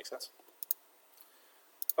 Make sense?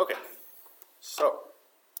 Okay, so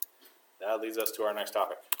that leads us to our next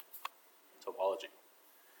topic, topology.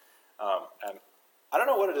 And I don't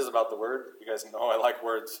know what it is about the word. You guys know I like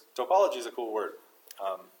words. Topology is a cool word.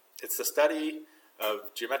 It's the study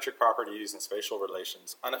of geometric properties and spatial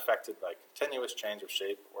relations unaffected by continuous change of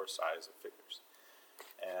shape or size of figures.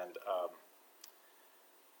 And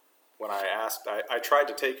when I asked, I tried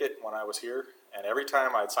to take it when I was here, and every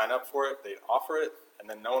time I'd sign up for it, they'd offer it, and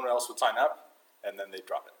then no one else would sign up, and then they'd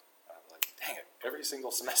drop it. And I was like, dang it, every single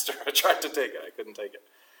semester I tried to take it, I couldn't take it.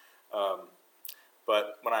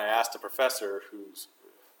 But when I asked a professor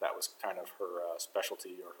that was kind of her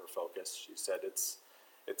specialty or her focus, she said it's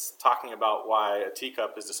talking about why a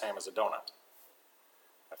teacup is the same as a donut.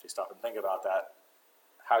 If you stop and think about that,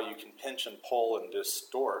 how you can pinch and pull and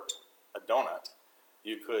distort a donut,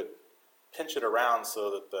 you could pinch it around so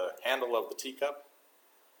that the handle of the teacup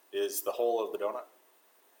is the hole of the donut,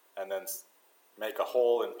 and then make a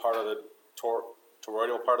hole in part of the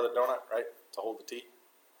toroidal part of the donut, right, to hold the tea.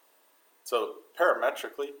 So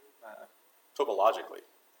parametrically, topologically,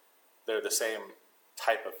 they're the same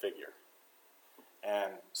type of figure.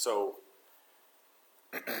 And so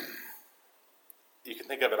you can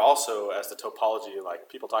think of it also as the topology, like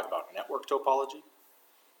people talk about network topology.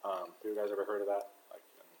 Have you guys ever heard of that? Like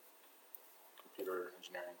in computer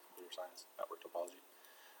engineering, computer science, network topology.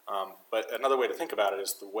 But another way to think about it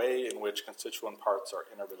is the way in which constituent parts are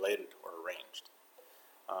interrelated or arranged.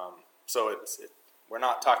 So we're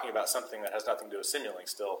not talking about something that has nothing to do with simulating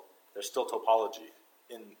still. There's still topology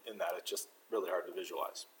in that. It's just really hard to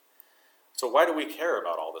visualize. So why do we care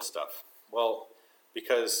about all this stuff? Well,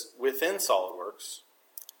 because within SolidWorks,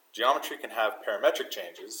 geometry can have parametric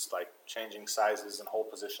changes, like changing sizes and hole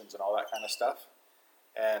positions and all that kind of stuff,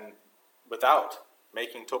 and without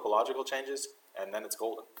making topological changes, and then it's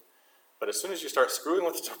golden. But as soon as you start screwing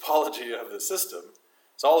with the topology of the system,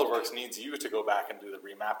 SolidWorks needs you to go back and do the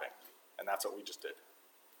remapping, and that's what we just did.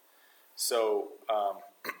 So,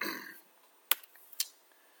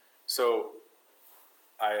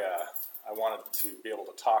 I wanted to be able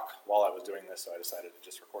to talk while I was doing this, so I decided to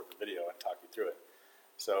just record the video and talk you through it.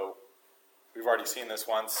 So we've already seen this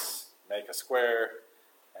once, make a square,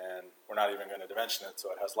 and we're not even going to dimension it,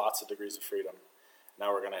 so it has lots of degrees of freedom.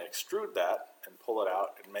 Now we're going to extrude that and pull it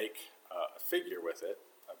out and make a figure with it,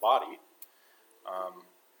 a body.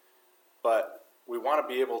 But we want to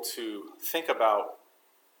be able to think about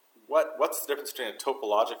what's the difference between a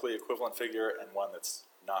topologically equivalent figure and one that's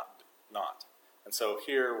not. And so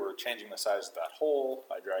here we're changing the size of that hole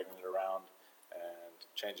by dragging it around and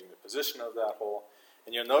changing the position of that hole.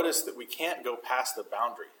 And you'll notice that we can't go past the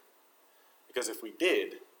boundary. Because if we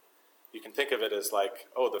did, you can think of it as like,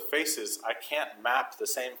 oh, the faces, I can't map the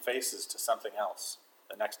same faces to something else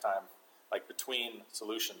the next time, like between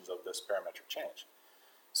solutions of this parametric change.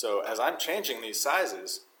 So as I'm changing these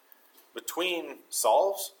sizes, between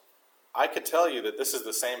solves, I could tell you that this is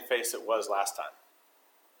the same face it was last time.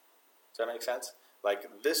 Does that make sense?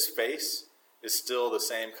 Like this face is still the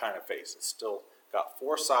same kind of face. It's still got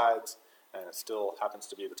 4 sides, and it still happens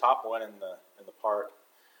to be the top one in the part.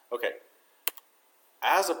 Okay.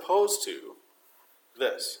 As opposed to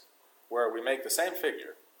this, where we make the same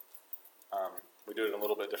figure. We do it in a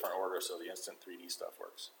little bit different order so the instant 3D stuff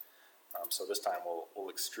works. So this time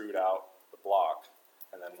we'll extrude out the block,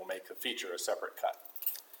 and then we'll make the feature a separate cut.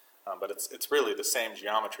 But it's really the same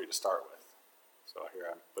geometry to start with. So here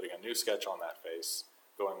I'm putting a new sketch on that face,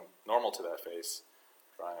 going normal to that face,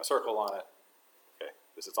 drawing a circle on it. Okay,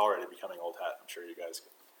 this is already becoming old hat. I'm sure you guys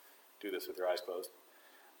can do this with your eyes closed.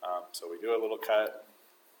 So we do a little cut,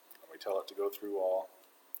 and we tell it to go through all.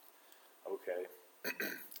 Okay.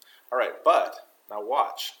 All right, but now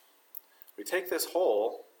watch. We take this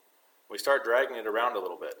hole, we start dragging it around a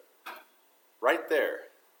little bit. Right there,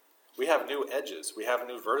 we have new edges, we have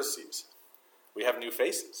new vertices, we have new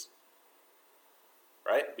faces.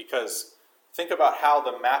 Right? Because think about how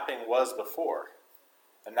the mapping was before.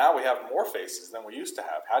 And now we have more faces than we used to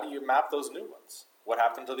have. How do you map those new ones? What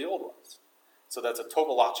happened to the old ones? So that's a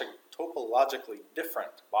topologically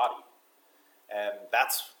different body. And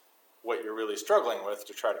that's what you're really struggling with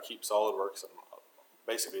to try to keep SolidWorks and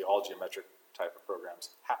basically all geometric type of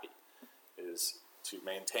programs happy, is to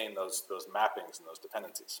maintain those mappings and those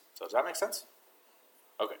dependencies. So does that make sense?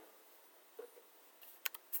 Okay.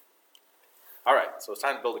 All right, so it's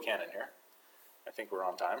time to build a cannon here. I think we're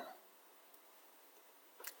on time.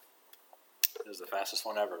 This is the fastest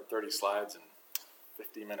one ever, 30 slides in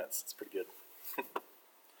 50 minutes. It's pretty good.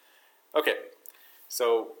 Okay,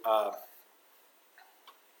 so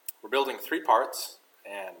we're building 3 parts,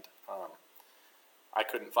 and I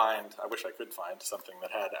wish I could find something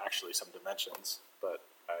that had actually some dimensions, but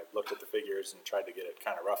I looked at the figures and tried to get it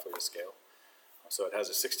kind of roughly to scale. So it has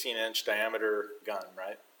a 16-inch diameter gun,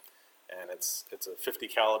 right? And it's a 50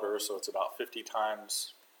 caliber, so it's about 50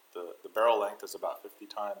 times, the barrel length is about 50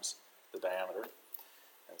 times the diameter.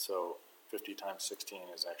 And so 50 times 16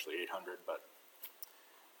 is actually 800, but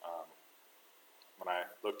when I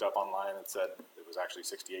looked up online, it said it was actually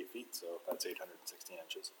 68 feet, so that's 816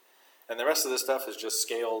 inches. And the rest of this stuff is just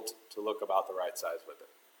scaled to look about the right size with it.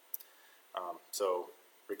 So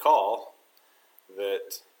recall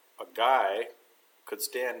that a guy could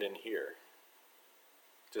stand in here.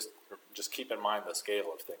 Just keep in mind the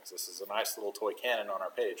scale of things. This is a nice little toy cannon on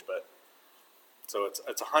our page, but so it's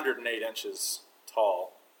 108 inches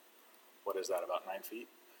tall. What is that, about 9 feet?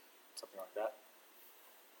 Something like that?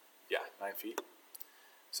 Yeah, 9 feet.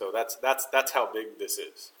 So that's how big this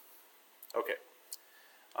is. Okay.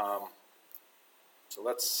 So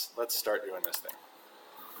let's start doing this thing.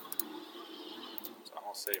 So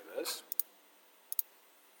I'll save this.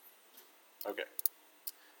 Okay.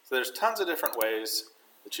 So there's tons of different ways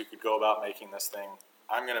that you could go about making this thing.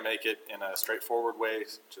 I'm going to make it in a straightforward way,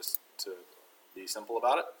 just to be simple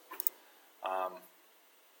about it.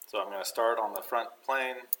 So I'm going to start on the front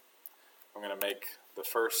plane. I'm going to make the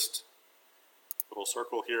first little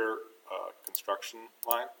circle here construction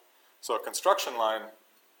line. So a construction line,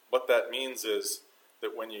 what that means is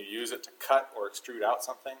that when you use it to cut or extrude out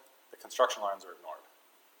something, the construction lines are ignored.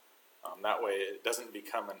 That way it doesn't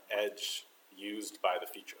become an edge used by the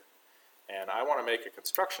feature. And I want to make a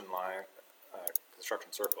construction line,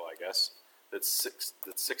 construction circle, I guess, that's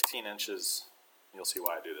 16 inches. You'll see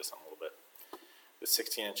why I do this in a little bit. It's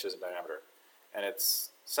 16 inches in diameter. And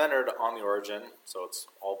it's centered on the origin, so it's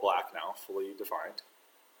all black now, fully defined.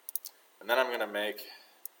 And then I'm going to make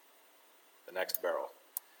the next barrel.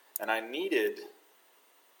 And I needed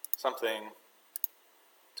something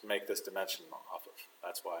to make this dimension off of.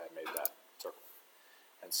 That's why I made that circle.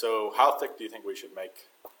 And so how thick do you think we should make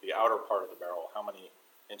the outer part of the barrel? How many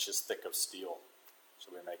inches thick of steel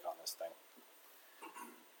should we make on this thing?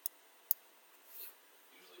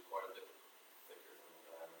 Usually quite a bit thicker than the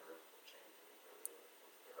diameter of the chamber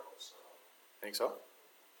or the barrel, so. Think so?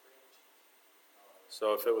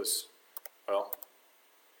 So if it was, well,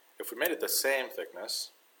 if we made it the same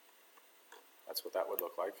thickness, that's what that would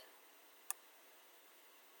look like.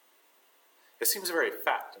 It seems very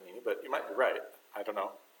fat to me, but you might be right. I don't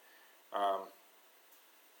know. How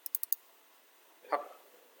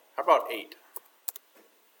about 8?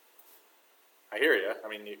 I hear you. I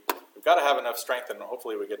mean, we've got to have enough strength, and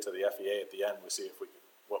hopefully we get to the FEA at the end. We see if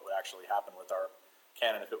what would actually happen with our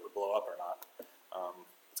cannon, if it would blow up or not.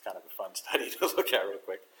 It's kind of a fun study to look at real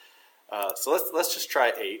quick. So let's just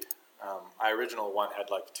try 8. My original one had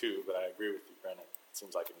like 2, but I agree with you, Brennan. It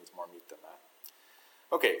seems like it needs more meat than that.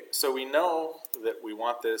 Okay, so we know that we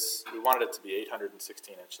wanted it to be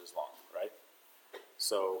 816 inches long, right?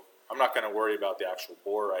 So I'm not going to worry about the actual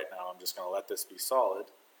bore right now. I'm just going to let this be solid,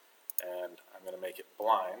 and I'm going to make it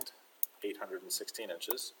blind, 816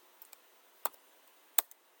 inches.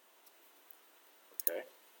 Okay.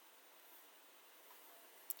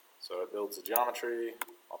 So it builds the geometry.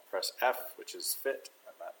 I'll press F, which is fit,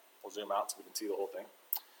 and that will zoom out so we can see the whole thing.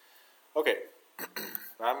 Okay,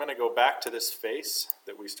 now I'm going to go back to this face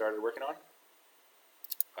that we started working on.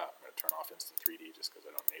 I'm going to turn off Instant 3D just because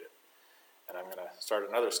I don't need it. And I'm going to start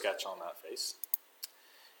another sketch on that face.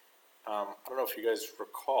 I don't know if you guys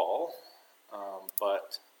recall,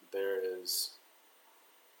 but there is,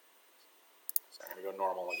 so I'm going to go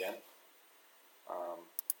normal again.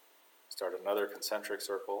 Start another concentric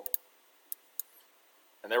circle.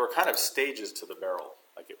 And there were kind of stages to the barrel.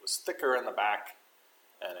 Like it was thicker in the back,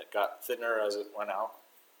 and it got thinner as it went out.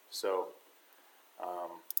 So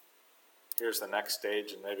here's the next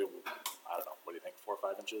stage, and maybe, I don't know, what do you think, 4 or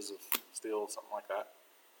 5 inches of steel, something like that?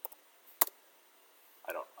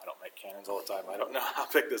 I don't make cannons all the time. I don't know how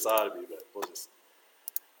big this ought to be, but we'll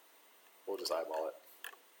just eyeball it.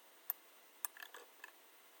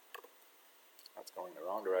 That's going the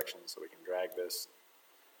wrong direction, so we can drag this.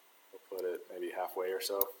 We'll put it maybe halfway or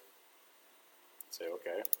so. Say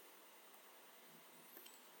okay.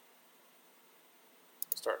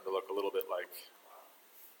 It's starting to look a little bit like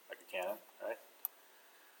a cannon, right?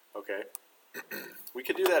 Okay. We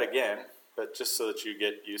could do that again, but just so that you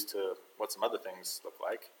get used to what some other things look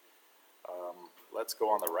like, let's go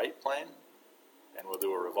on the right plane, and we'll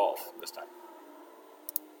do a revolve this time.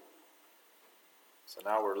 So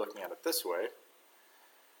now we're looking at it this way,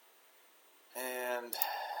 and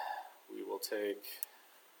we will take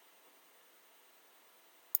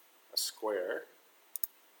a square.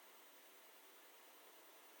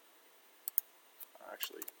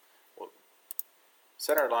 Actually, well,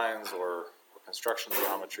 center lines or construction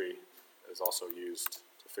geometry is also used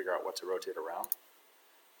to figure out what to rotate around.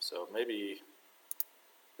 So maybe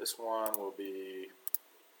this one will be,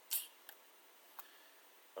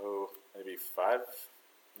 maybe 5,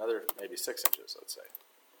 another maybe 6 inches, let's say.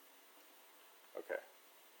 Okay.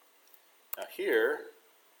 Now here,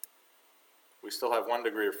 we still have 1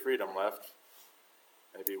 degree of freedom left.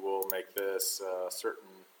 Maybe we'll make this a certain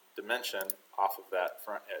dimension off of that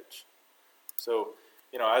front edge. So,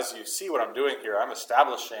 you know, as you see what I'm doing here, I'm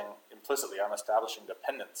establishing, implicitly, I'm establishing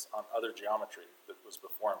dependence on other geometry that was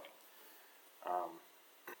before me.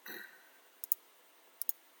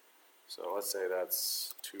 So let's say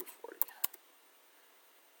that's 240.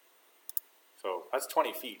 So that's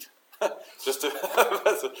 20 feet. That's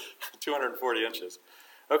 240 inches.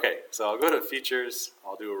 Okay, so I'll go to features,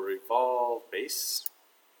 I'll do a revolve base,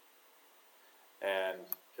 and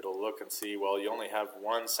it'll look and see, well, you only have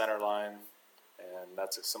 1 center line, and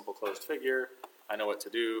that's a simple closed figure. I know what to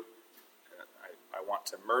do. I want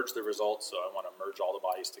to merge the results, so I want to merge all the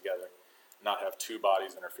bodies together, not have 2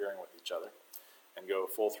 bodies interfering with each other, and go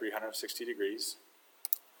full 360 degrees.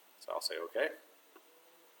 So I'll say okay.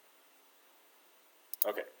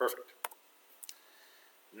 Okay, perfect.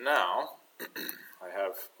 Now,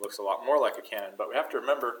 looks a lot more like a cannon, but we have to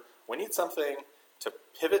remember, we need something to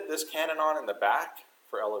pivot this cannon on in the back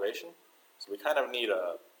for elevation. So we kind of need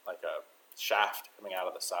like a shaft coming out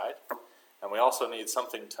of the side. And we also need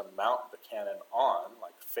something to mount the cannon on,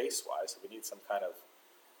 like face-wise. So we need some kind of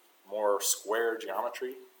more square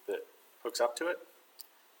geometry that hooks up to it.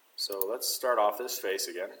 So let's start off this face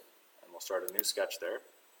again, and we'll start a new sketch there.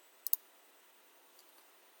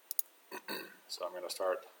 So I'm going to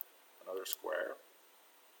start another square.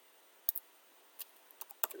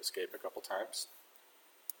 Hit escape a couple times.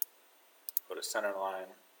 Put a center line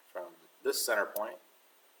from this center point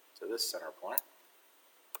to this center point.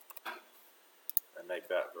 And make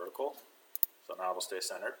that vertical. So now it'll stay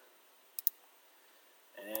centered.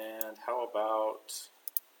 And how about,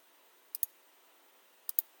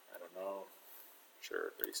 I don't know,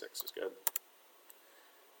 sure, 36 is good.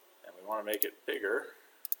 And we want to make it bigger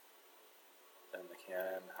than the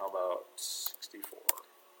cannon. How about 64?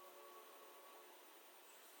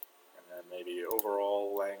 And then maybe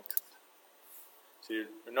overall length. So you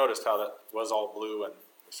noticed how that was all blue and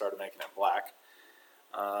we started making it black.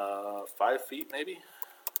 5 feet maybe?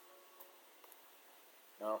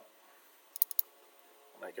 No.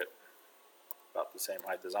 I'll make it about the same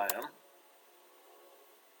height as I am.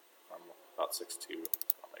 about 6.2.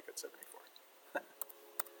 I'll make it 74.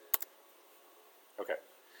 Okay.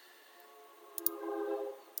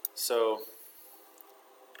 So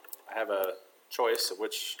I have a choice of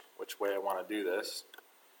which way I want to do this,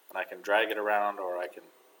 and I can drag it around, or I can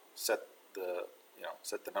set the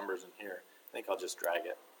set the numbers in here. I think I'll just drag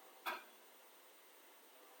it.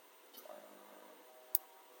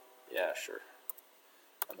 Yeah, sure.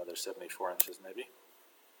 Another 74 inches maybe.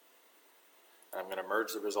 And I'm going to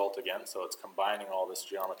merge the result again, so it's combining all this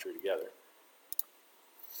geometry together.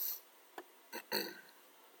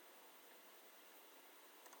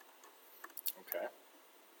 Okay.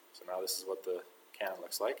 So now this is what the cannon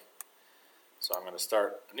looks like. So I'm going to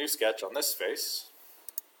start a new sketch on this face.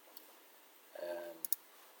 And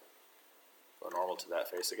go normal to that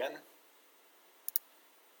face again.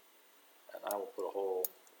 And I will put a hole.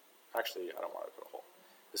 Actually, I don't want to put a hole.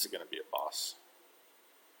 This is going to be a boss.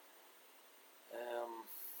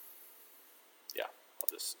 Yeah, I'll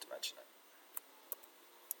just dimension it.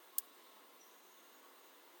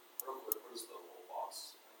 Real quick, what is the whole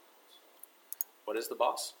boss? What is the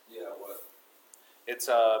boss? Yeah, what? It's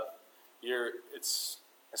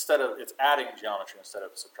it's adding geometry instead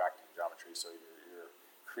of subtracting geometry. So you're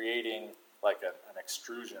creating like an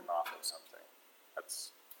extrusion off of something.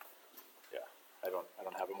 That's I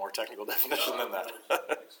don't have a more technical definition than that.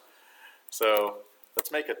 So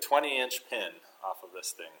let's make a 20-inch pin off of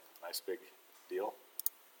this thing. Nice big deal.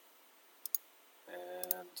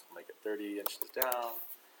 And we'll make it 30 inches down,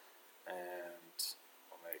 and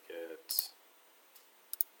we'll make it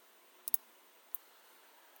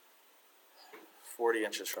 40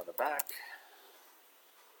 inches from the back.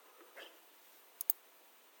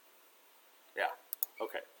 Yeah,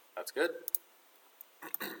 okay, that's good.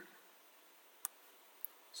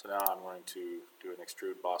 So now I'm going to do an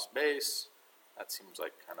extrude boss base. That seems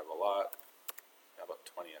like kind of a lot. How about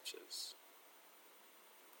 20 inches?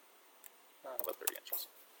 How about 30 inches?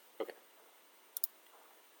 Okay.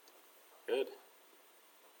 Good.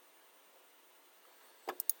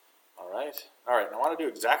 All right. All right, and I want to do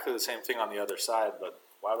exactly the same thing on the other side, but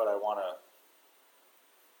why would I want to?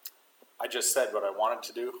 I just said what I wanted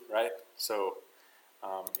to do, right? So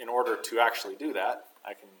in order to actually do that,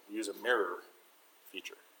 I can use a mirror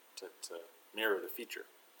feature to mirror the feature.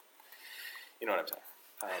 You know what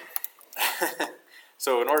I'm saying?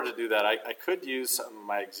 So in order to do that, I could use some of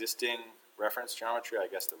my existing reference geometry. I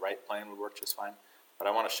guess the right plane would work just fine. But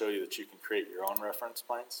I want to show you that you can create your own reference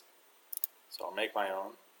planes. So I'll make my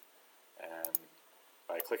own. And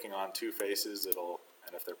by clicking on two faces, and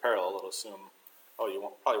if they're parallel, it'll assume, oh, you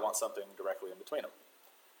probably want something directly in between them.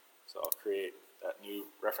 So I'll create that new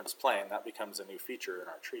reference plane. That becomes a new feature in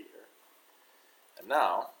our tree here. And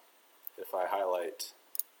now, if I highlight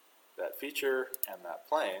that feature and that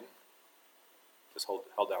plane, just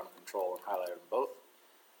held down Control and highlight them both,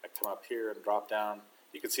 I come up here and drop down.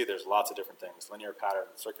 You can see there's lots of different things, linear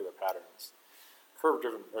patterns, circular patterns,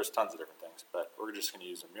 curve-driven, there's tons of different things, but we're just going to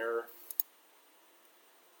use a mirror.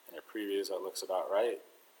 In your previews, that looks about right.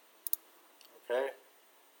 Okay,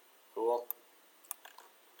 cool.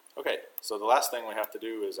 Okay, so the last thing we have to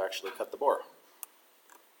do is actually cut the bore.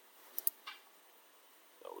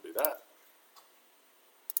 So we'll do that.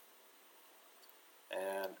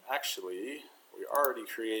 And actually, we already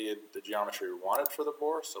created the geometry we wanted for the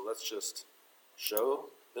bore, so let's just show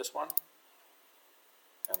this one.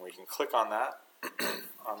 And we can click on that,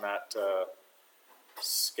 on that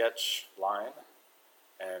sketch line,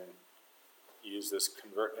 and use this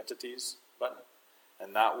Convert Entities button.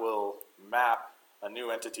 And that will map a new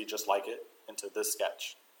entity just like it into this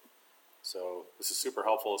sketch. So this is super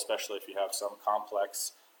helpful, especially if you have some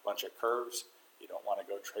complex bunch of curves. You don't want to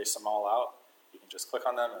go trace them all out. You can just click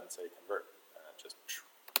on them and say Convert, and it just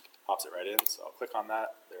pops it right in. So I'll click on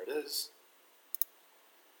that. There it is.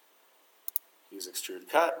 Use Extrude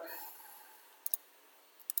Cut.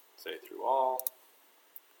 Say through all.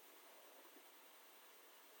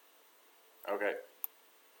 Okay.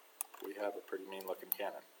 We have a pretty mean looking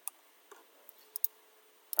cannon.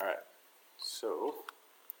 Alright. So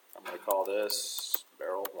I'm going to call this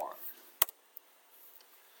barrel 1.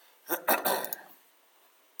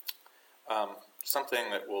 Something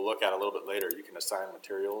that we'll look at a little bit later, you can assign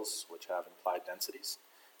materials which have implied densities.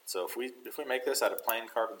 So if we make this out of plain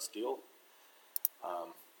carbon steel,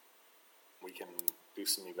 we can do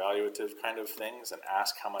some evaluative kind of things and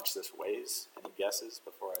ask how much this weighs. Any guesses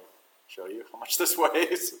before I show you how much this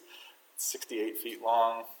weighs? It's 68 feet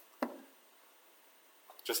long.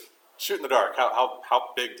 Just shoot in the dark. How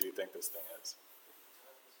big do you think this thing is?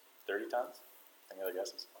 30 tons? Any other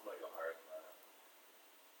guesses? I'm going to go higher than that.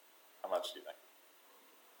 How much do you think?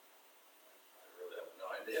 I really have no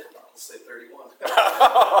I did. I'll say 31.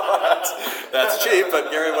 That's cheap,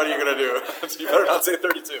 but Gary, what are you going to do? You better not say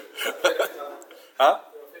 32. Huh?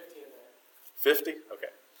 50 in there. 50?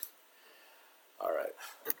 Okay. All right.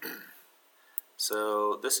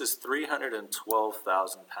 So this is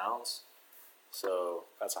 312,000 pounds. So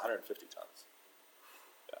that's 150 tons.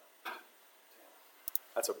 Yeah.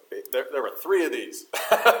 That's a big, there were 3 of these.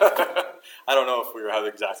 I don't know if we have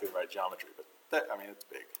exactly the right geometry, but I mean, it's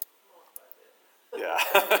big. Yeah,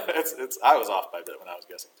 I was off by a bit when I was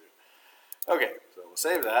guessing too. Okay, so we'll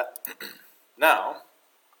save that. Now,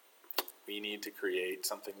 we need to create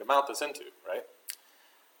something to mount this into, right?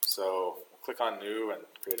 So we'll click on new and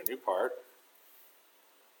create a new part.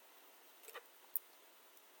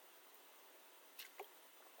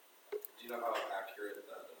 Do you know how accurate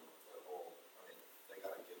that the whole, I mean, they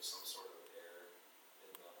got to give some sort of error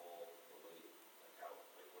in the whole, the weight, like how,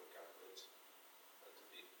 like what it calculates that to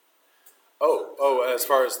be? As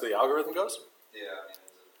far as the algorithm goes? Yeah, I mean,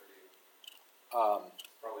 is it pretty,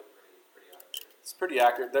 probably pretty accurate. It's pretty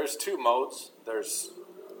accurate. There's 2 modes. There's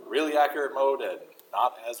really accurate mode and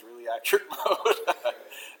not as really accurate mode.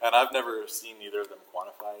 And I've never seen either of them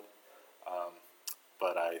quantified.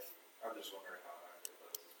 But I'm just wondering how accurate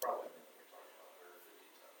that is. It's probably, I mean, we're talking about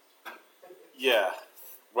 150 tons. yeah,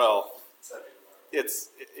 well, It's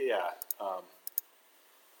yeah.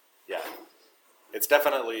 It's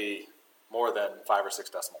definitely more than 5 or 6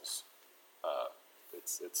 decimals.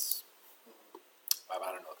 It's I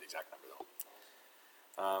don't know the exact number though.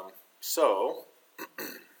 So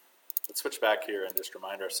let's switch back here and just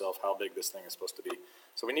remind ourselves how big this thing is supposed to be.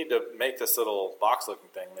 So we need to make this little box-looking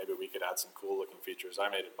thing. Maybe we could add some cool-looking features. I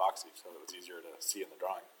made it boxy so it was easier to see in the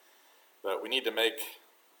drawing. But we need to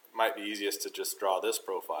might be easiest to just draw this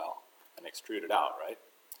profile and extrude it out, right?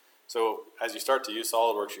 So as you start to use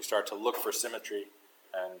SolidWorks, you start to look for symmetry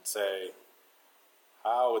and say,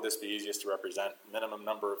 how would this be easiest to represent? Minimum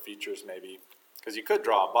number of features maybe. Because you could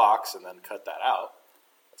draw a box and then cut that out.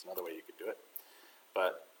 That's another way you could do it.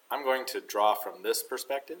 But I'm going to draw from this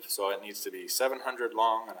perspective, so it needs to be 700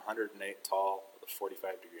 long and 108 tall with a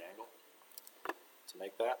 45-degree angle to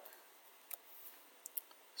make that.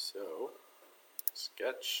 So,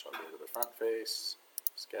 sketch, I'll go to the front face,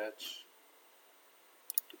 sketch,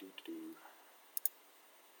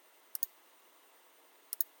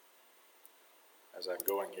 As I'm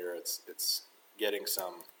going here, it's getting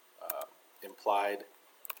some implied.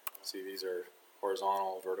 See, these are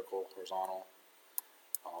horizontal, vertical, horizontal.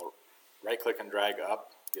 I'll right-click and drag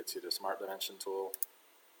up, gets you to Smart Dimension tool.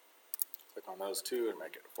 Click on those 2 and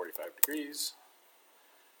make it 45 degrees.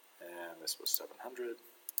 And this was 700.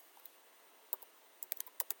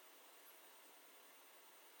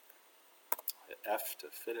 Hit F to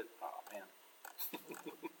fit it. Oh, man.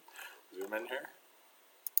 Zoom in here.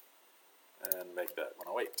 And make that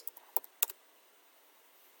 108.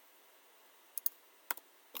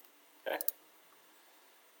 Okay.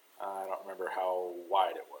 I don't remember how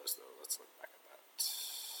wide it was, though. Let's look back at that.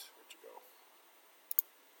 Where'd you go?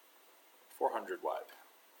 400 wide.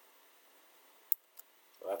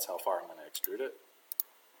 So that's how far I'm going to extrude it.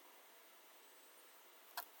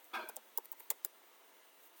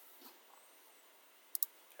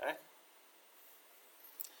 Okay.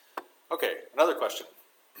 Okay, another question.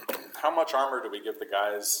 How much armor do we give the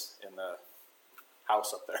guys in the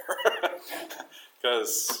house up there?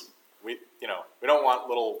 Because we don't want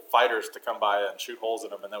little fighters to come by and shoot holes in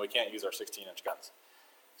them, and then we can't use our 16-inch guns.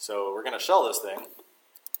 So we're going to shell this thing,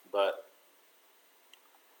 but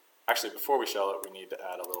actually before we shell it, we need to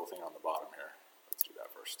add a little thing on the bottom here. Let's do that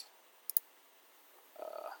first.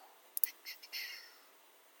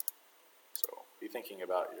 So be thinking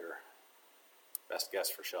about your best guess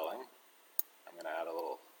for shelling. I'm going to add a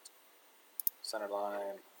little center line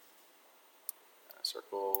and a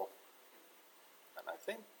circle, and I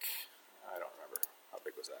think, I don't remember, how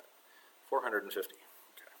big was that? 450.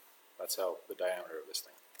 Okay, that's how the diameter of this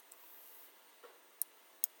thing.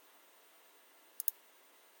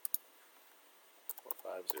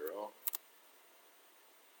 .450.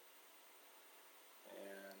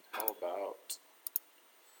 And how about,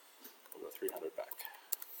 we'll go 300 back.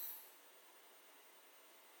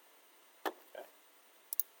 Okay.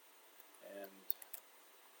 And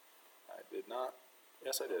I did not,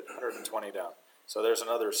 yes I did, 120 down. So there's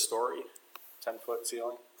another story, 10-foot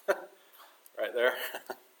ceiling, right there.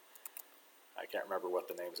 I can't remember what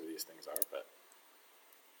the names of these things are, but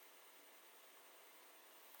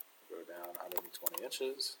go down 120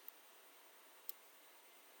 inches.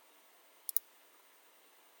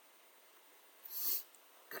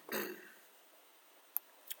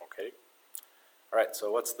 Okay. All right,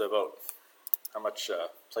 so what's the vote? How much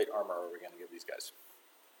plate armor are we going to give these guys?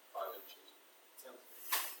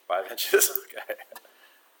 5 inches? Okay.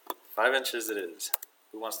 5 inches it is.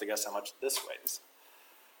 Who wants to guess how much this weighs?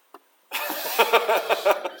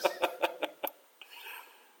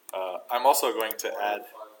 I'm also going to add,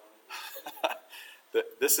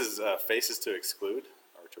 this is faces to exclude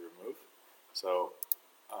or to remove. So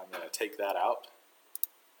I'm going to take that out,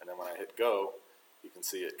 and then when I hit go, you can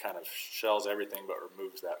see it kind of shells everything but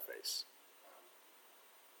removes that face.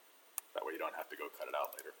 That way you don't have to go cut it out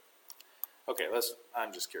later. Okay,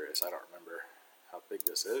 I'm just curious. I don't remember how big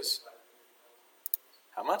this is.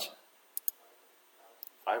 How much?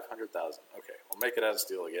 500,000. Okay, we'll make it out of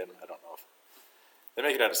steel again. I don't know if they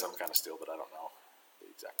make it out of some kind of steel, but I don't know the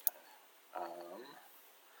exact kind.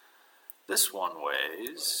 This one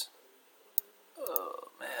weighs, oh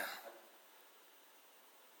man,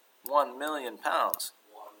 1 million pounds.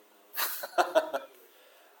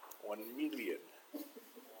 1 million.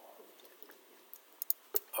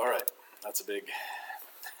 All right, that's a big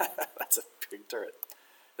turret.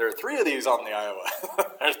 There are 3 of these on the Iowa.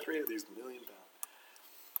 There's 3 of these million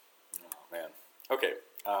pound. Oh man. Okay,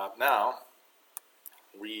 now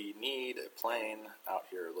we need a plane out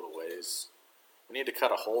here a little ways. We need to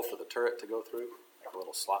cut a hole for the turret to go through, like a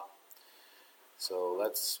little slot. So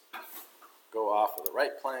let's go off of the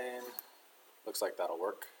right plane. Looks like that'll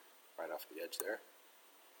work right off the edge there.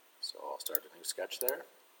 So I'll start a new sketch there.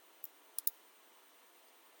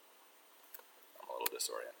 I'm a little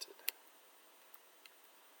disoriented.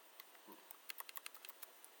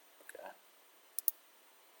 Okay.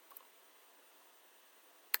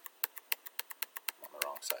 I'm on the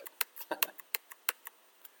wrong side.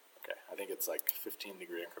 Okay, I think it's like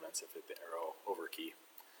 15-degree increments if you hit the arrow over key,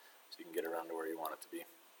 so you can get around to where you want it to be.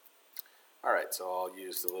 All right, so I'll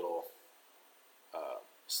use the little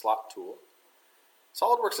slot tool.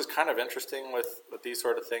 Solidworks is kind of interesting with these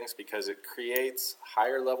sort of things because it creates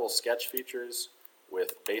higher level sketch features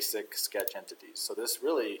with basic sketch entities. So this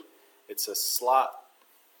really, it's a slot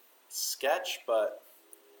sketch, but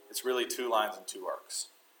it's really 2 lines and 2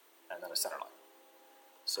 arcs, and then a center line.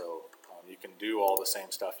 So you can do all the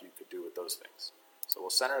same stuff you could do with those things. So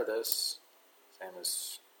we'll center this, same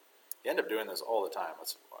as, you end up doing this all the time.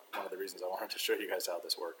 That's one of the reasons I wanted to show you guys how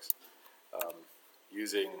this works.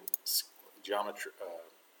 Using geometry,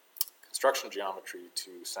 construction geometry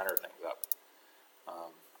to center things up.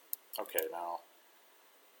 Okay, now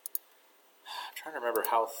I'm trying to remember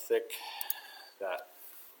how thick that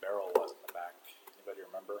barrel was in the back. Anybody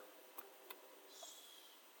remember?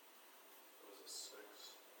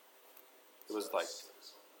 It was like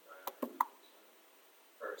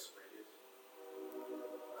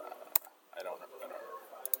I don't remember.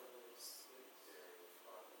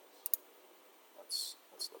 Let's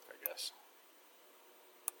look, I guess.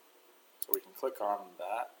 So we can click on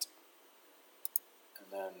that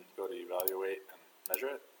and then go to evaluate and measure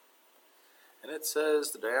it. And it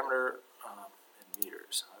says the diameter in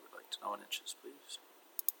meters. I would like to know in inches, please.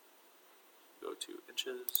 Go to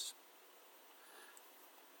inches.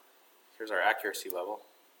 Here's our accuracy level.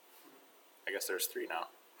 I guess there's 3 now.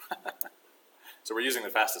 So we're using the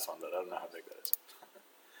fastest one, but I don't know how big that is.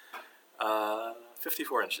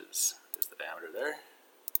 54 inches is the diameter there.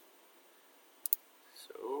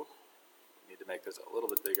 So we need to make this a little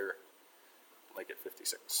bit bigger. Make it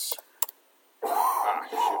 56. Ah,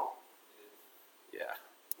 shoot. Yeah.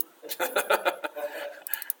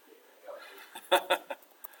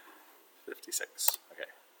 56. Okay.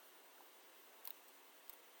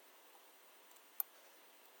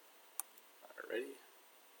 Alrighty.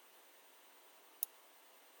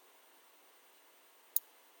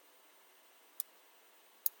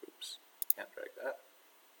 Oops, can't drag that.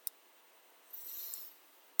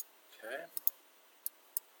 Okay.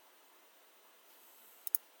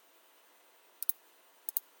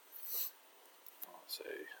 I'll say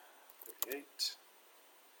 38.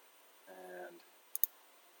 And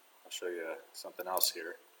I'll show you something else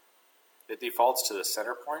here. It defaults to the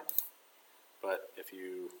center point, but if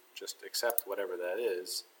you just accept whatever that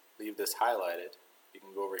is, leave this highlighted, you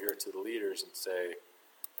can go over here to the leaders and say,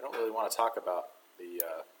 I don't really want to talk about the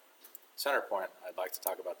center point, I'd like to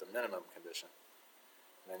talk about the minimum condition.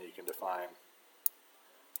 And then you can define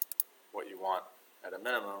what you want at a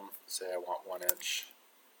minimum. Say I want 1 inch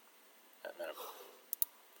at minimum.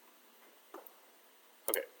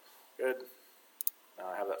 Okay, good. Now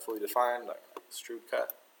I have that fully defined. I'm going to extrude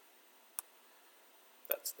cut.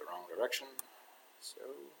 That's the wrong direction. So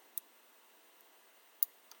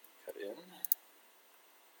cut in.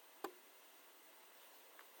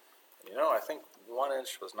 And you know, I think 1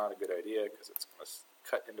 inch was not a good idea because it's going to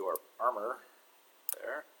cut into our armor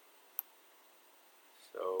there.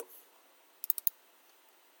 So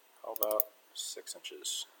how about 6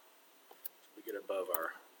 inches? we get above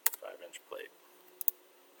our 5-inch plate.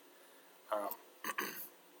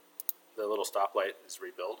 The little stoplight is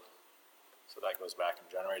rebuild, so that goes back and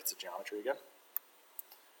generates the geometry again.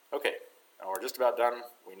 Okay, now we're just about done.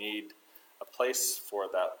 We need a place for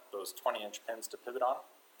those 20-inch pins to pivot on.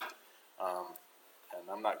 And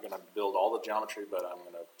I'm not going to build all the geometry, but I'm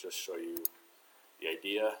going to just show you the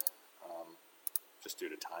idea, just due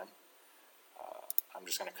to time. I'm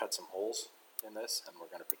just going to cut some holes in this, and we're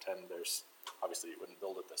going to pretend there's, obviously you wouldn't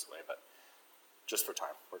build it this way, but just for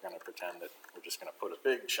time, we're going to pretend that we're just going to put a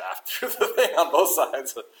big shaft through the thing on both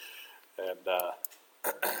sides. And,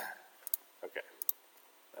 okay,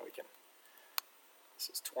 now we can, this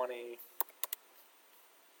is 20.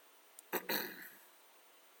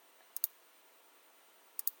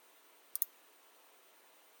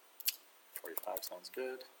 45 sounds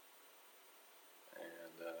good.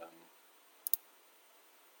 And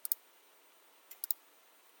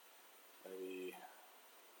maybe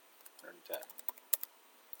 110.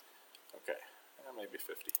 Okay, and maybe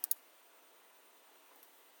 50.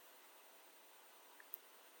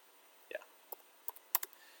 Yeah.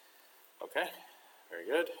 Okay, very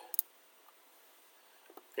good.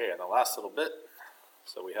 Okay, and the last little bit.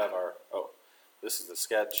 So we have our, this is the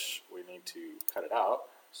sketch. We need to cut it out.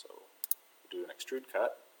 So we'll do an extrude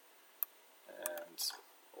cut. And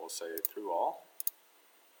we'll say through all.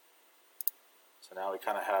 So now we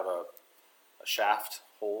kind of have a shaft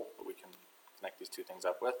hole that we can connect these two things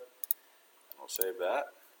up with. And we'll save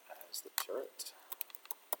that as the turret.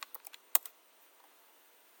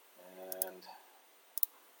 And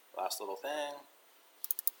last little thing,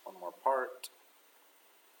 one more part.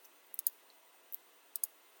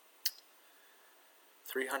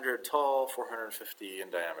 300 tall, 450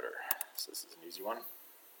 in diameter. So this is an easy one.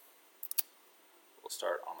 We'll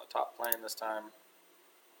start on the top plane this time.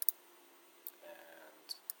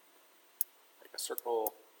 And make a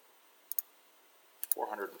circle,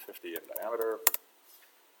 450 in diameter.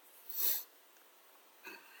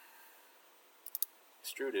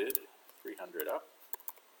 Extruded, 300 up.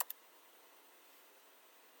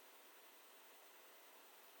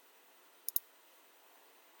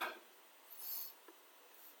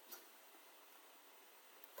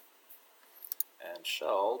 And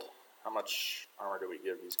shelled, how much armor do we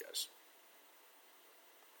give these guys?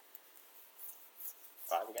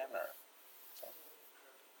 5 again, or?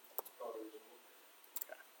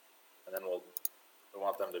 Okay. And then we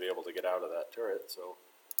want them to be able to get out of that turret, so we'll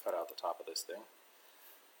cut out the top of this thing.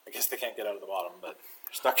 I guess they can't get out of the bottom, but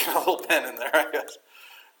they're stuck in a little pin in there, I guess.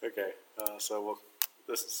 Okay, so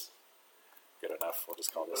this is good enough. We'll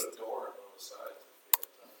just call this. Put a door on the side.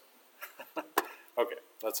 Okay,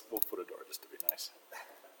 we'll put a door just to be nice.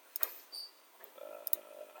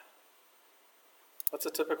 What's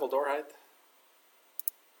a typical door height?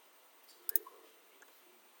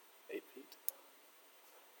 8 feet?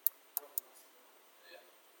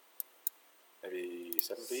 Maybe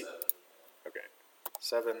 7 feet? Okay,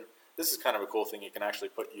 7. This is kind of a cool thing. You can actually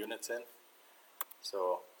put units in.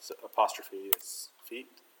 So apostrophe is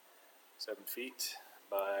feet. 7 feet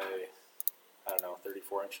by, I don't know,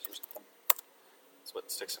 34 inches or something. That's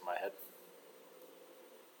what sticks in my head.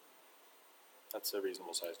 That's a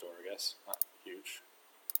reasonable sized door, I guess. Not huge.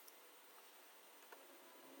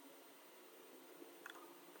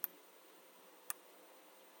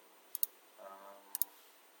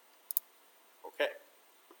 Okay.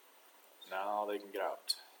 Now they can get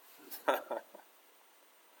out. There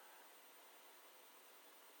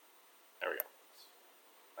we go.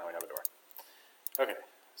 Now we have a door. Okay,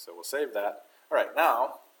 so we'll save that. All right,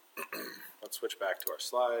 now let's switch back to our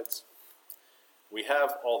slides. We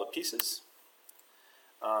have all the pieces.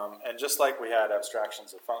 And just like we had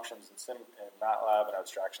abstractions of functions in MATLAB and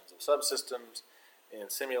abstractions of subsystems in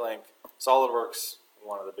Simulink, SolidWorks,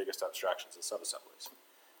 one of the biggest abstractions is subassemblies.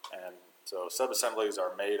 And so subassemblies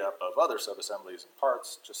are made up of other subassemblies and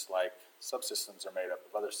parts, just like subsystems are made up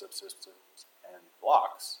of other subsystems and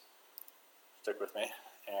blocks. Stick with me.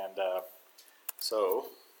 And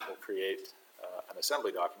so we'll create an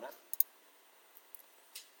assembly document.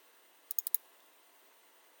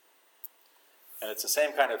 And it's the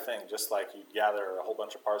same kind of thing, just like you gather a whole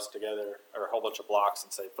bunch of parts together, or a whole bunch of blocks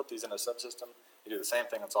and say, put these in a subsystem. You do the same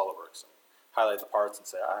thing in SolidWorks. And highlight the parts and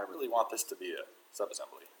say, I really want this to be a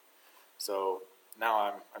subassembly. So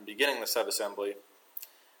now I'm beginning the subassembly,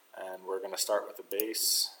 and we're going to start with the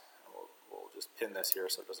base. We'll just pin this here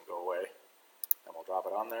so it doesn't go away. And we'll drop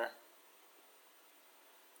it on there.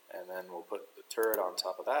 And then we'll put the turret on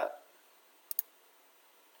top of that.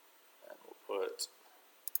 And we'll put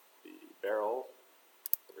the barrel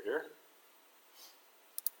over here.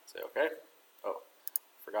 Say okay. Oh,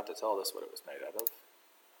 forgot to tell this what it was made out of.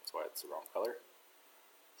 That's why it's the wrong color.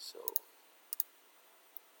 So,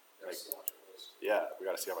 like, yeah, we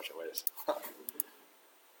got to see how much it weighs.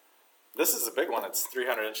 This is a big one. It's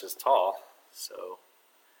 300 inches tall. So,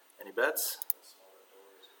 any bets?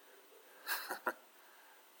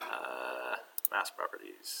 Mass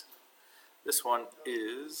properties. This one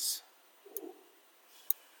is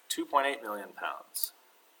 2.8 million pounds.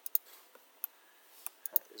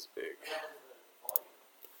 That is big.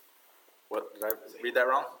 What, did I read that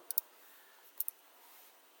wrong?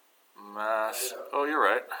 Mass, oh, you're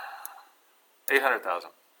right. 800,000.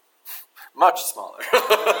 Much smaller.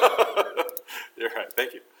 You're right,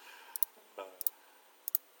 thank you.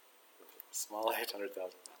 Small 800,000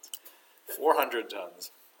 pounds. 400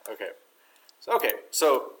 tons. Okay.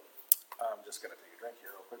 So I'm just going to take a drink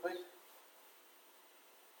here real quickly.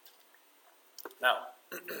 Now,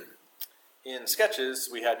 in sketches,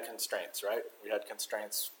 we had constraints, right? We had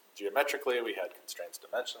constraints geometrically, we had constraints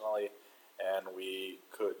dimensionally, and we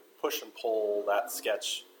could push and pull that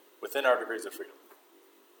sketch within our degrees of freedom.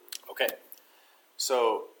 Okay,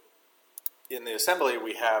 so in the assembly,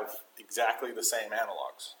 we have exactly the same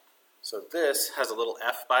analogs. So this has a little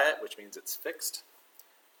f by it, which means it's fixed.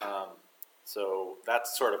 So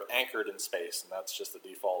that's sort of anchored in space, and that's just the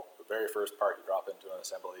default. The very first part you drop into an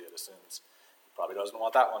assembly, it assumes it probably doesn't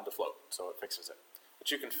want that one to float, so it fixes it.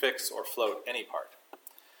 But you can fix or float any part.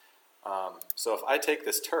 So if I take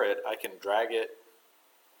this turret, I can drag it,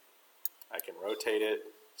 I can rotate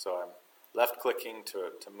it. So I'm left-clicking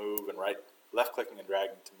to move, and left-clicking and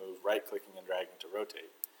dragging to move, right-clicking and dragging to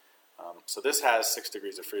rotate. So this has 6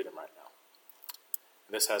 degrees of freedom right now.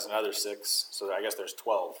 And this has another 6, so I guess there's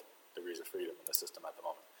 12 degrees of freedom in the system at the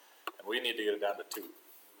moment. And we need to get it down to 2,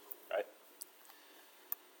 right?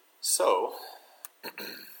 So,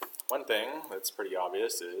 one thing that's pretty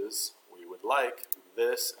obvious is we would like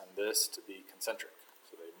this and this to be concentric,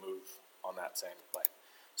 so they move on that same plane.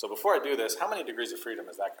 So before I do this, how many degrees of freedom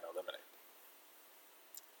is that going to eliminate?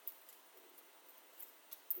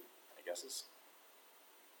 Any guesses?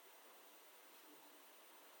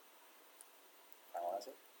 Final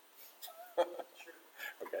answer? Sure.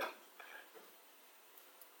 Okay.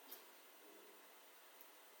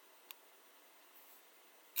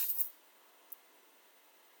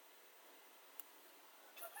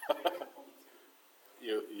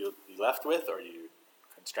 You left with, or you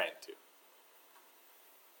constrained to?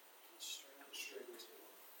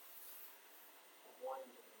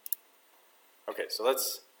 Okay, so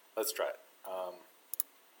let's try it.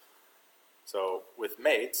 So with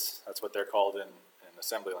mates, that's what they're called in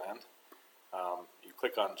assembly land. You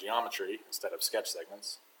click on geometry instead of sketch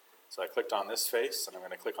segments. So I clicked on this face, and I'm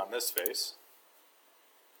going to click on this face.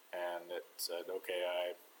 And it said, okay, I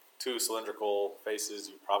have 2 cylindrical faces.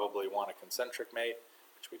 You probably want a concentric mate,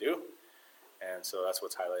 which we do. And so that's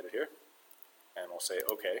what's highlighted here. And we'll say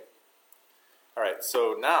okay. All right,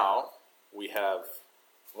 so now we have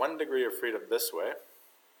 1 degree of freedom this way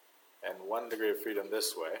and 1 degree of freedom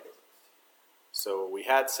this way. So we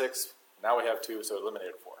had 6, now we have 2, so it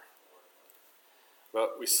eliminated 4.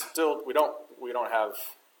 But we don't have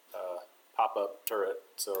a pop-up turret,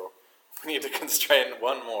 so we need to constrain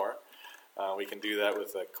 1 more. We can do that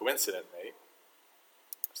with a coincident mate.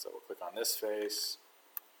 So we'll click on this face,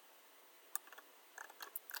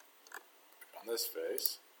 click on this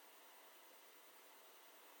face,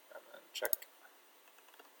 and then check.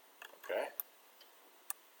 Okay.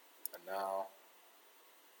 And now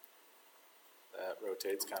that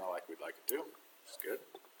rotates kind of like we'd like it to, which is good.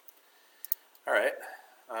 All right.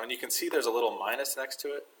 And you can see there's a little minus next to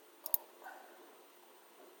it.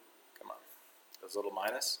 Come on. There's a little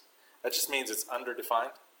minus. That just means it's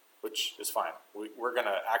underdefined, which is fine. We're going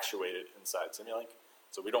to actuate it inside Simulink,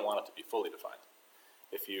 so we don't want it to be fully defined.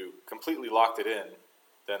 If you completely locked it in,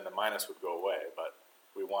 then the minus would go away, but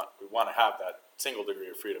we want to have that single degree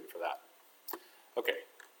of freedom for that. Okay,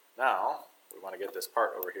 now we want to get this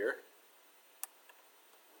part over here.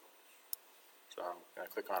 So I'm going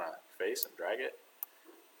to click on a face and drag it,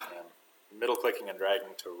 and middle clicking and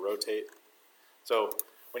dragging to rotate. So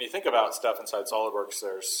when you think about stuff inside Solidworks,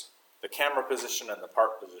 there's the camera position and the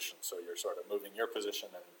part position. So you're sort of moving your position,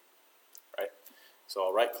 and right. So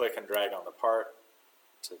I'll right click and drag on the part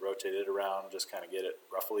to rotate it around, just kind of get it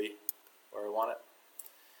roughly where I want it.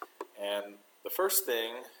 And the first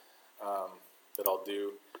thing that I'll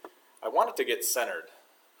do, I want it to get centered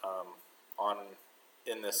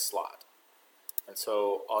in this slot. And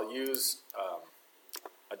so I'll use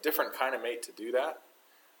a different kind of mate to do that.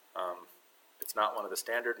 It's not one of the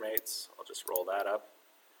standard mates. I'll just roll that up.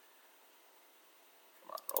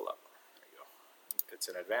 Come on, roll up. There you go. it's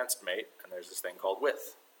an advanced mate, and there's this thing called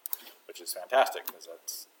width, which is fantastic because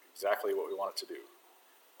that's exactly what we want it to do.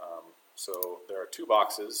 So there are two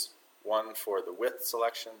boxes, one for the width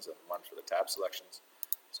selections and one for the tab selections.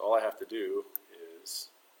 So all I have to do is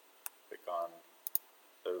click on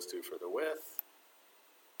those two for the width,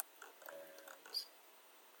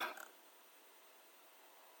 and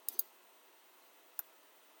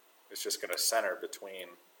it's just going to center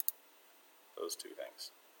between those two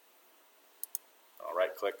things. I'll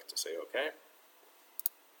right click to say OK.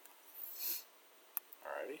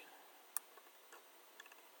 Alrighty.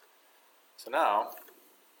 So now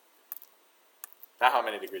how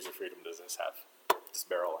many degrees of freedom does this have? This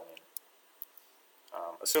barrel, I mean.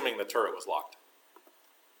 Assuming the turret was locked.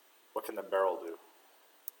 What can the barrel do?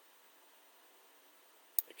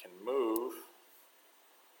 It can move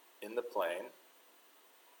in the plane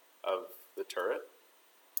of the turret,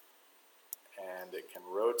 and it can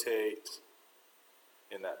rotate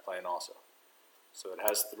in that plane also. So it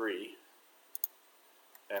has 3,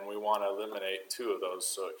 and we want to eliminate 2 of those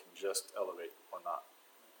so it can just elevate or not.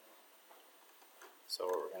 So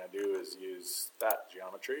what we're going to do is use that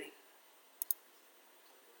geometry.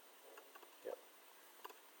 Yep.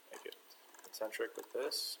 Make it concentric with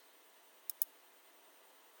this.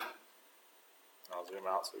 And I'll zoom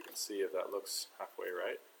out so we can see if that looks halfway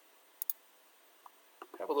right.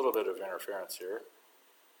 Have a little bit of interference here.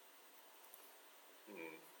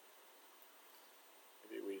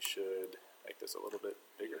 Maybe we should make this a little bit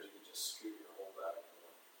bigger. You could just scoot your whole back and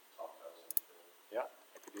the top has interference. Yeah,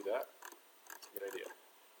 I could do that. That's a good idea.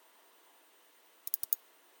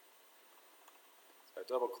 So I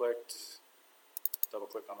double click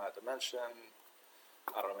on that dimension.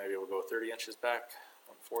 I don't know, maybe we'll go 30 inches back,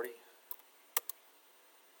 140.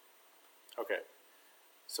 Okay,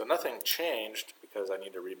 so nothing changed because I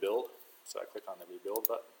need to rebuild. So I click on the rebuild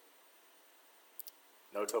button.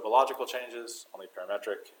 No topological changes, only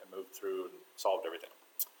parametric, and moved through and solved everything.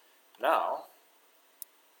 Now,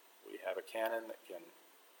 we have a cannon that can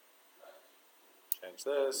change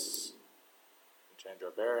this, and change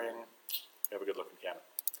our bearing. We have a good looking cannon.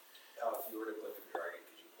 Now, if you were to click and drag it,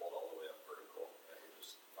 could you pull it all the way up vertical and it would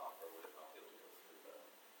just not, or would it not be able to go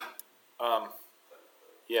through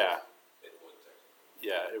Yeah. It would technically.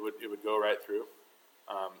 Yeah, it would go right through.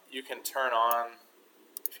 You can turn on,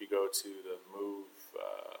 if you go to the move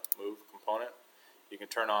component, you can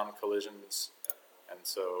turn on collisions. And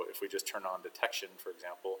so if we just turn on detection, for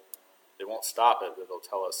example, it won't stop it, but it'll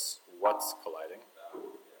tell us what's colliding.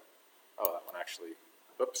 Oh, that one actually,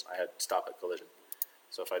 whoops, I had stop at collision.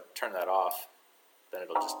 So if I turn that off, then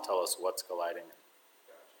it'll just tell us what's colliding.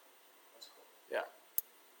 That's cool. Yeah.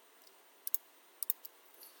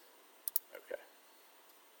 Okay.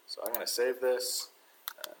 So I'm going to save this,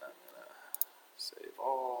 and I'm going to save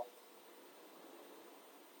all.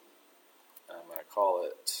 And I'm going to call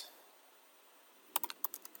it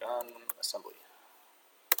gun assembly.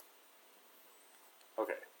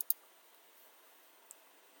 Okay.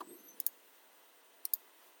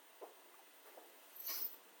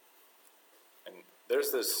 And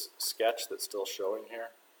there's this sketch that's still showing here.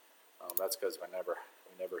 That's because we never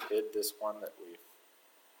hid this one that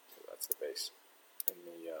that's the base in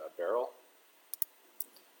the barrel.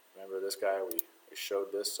 Remember this guy? We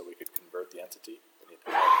showed this so we could convert the entity. We need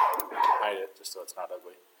to hide it just so it's not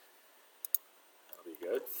ugly. That'll be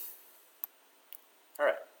good. All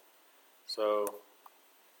right. So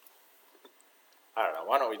I don't know.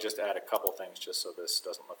 Why don't we just add a couple things just so this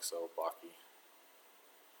doesn't look so blocky?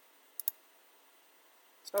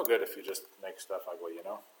 It's no good if you just make stuff ugly, you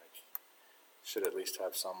know? Like, it should at least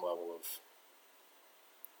have some level of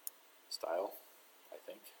style, I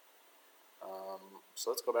think. So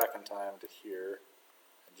let's go back in time to here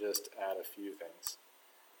and just add a few things.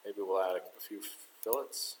 Maybe we'll add a few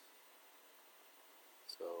fillets.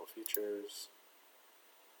 So features,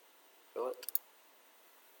 fillet.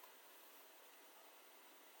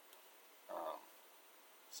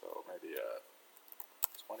 So maybe a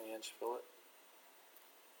 20-inch fillet.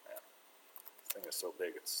 Man, this thing is so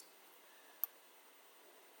big.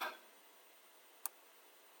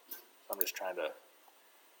 I'm just trying to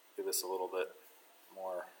give this a little bit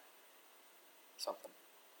more something.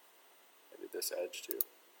 Maybe this edge too.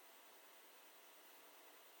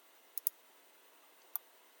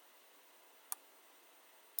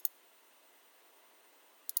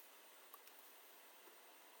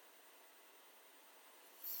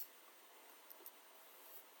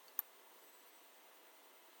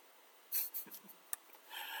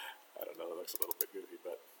 I don't know, it looks a little bit goofy,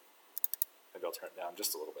 but maybe I'll turn it down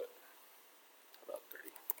just a little bit. About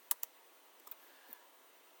 30.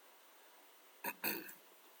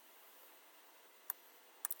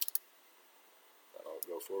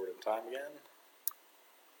 forward in time again.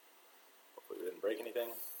 Hopefully we didn't break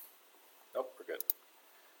anything. Nope, we're good.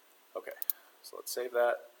 Okay, so let's save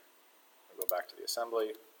that. We'll go back to the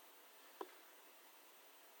assembly.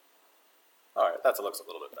 All right, that looks a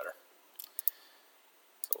little bit better.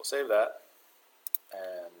 So we'll save that,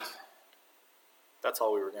 and that's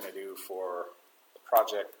all we were going to do for the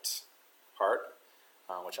project part,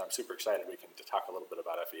 which I'm super excited we can talk a little bit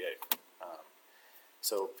about FEA.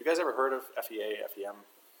 So have you guys ever heard of FEA, FEM,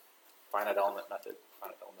 Finite Element Method,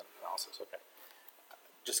 Finite Element Analysis? Okay.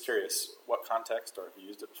 Just curious, what context, or have you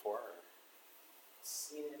used it before? Or?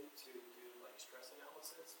 Seen it to do like stress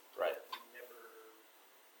analysis, Right. but never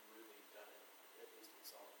really done it, at least in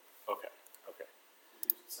solid. Okay, okay.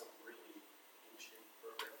 We used some really ancient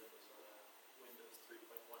program that was on a Windows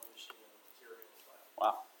 3.1 machine on a materials lab.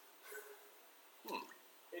 Wow.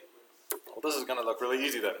 It was. Well, this is going to look really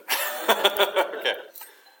easy then. Okay.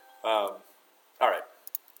 All right.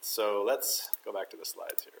 So let's go back to the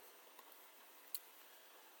slides here.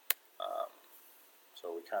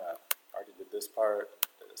 So we kind of already did this part,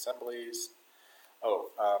 did assemblies. Oh,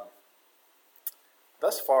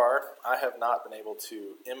 thus far, I have not been able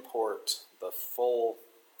to import the full,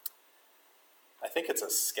 I think it's a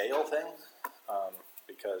scale thing,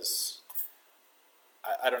 because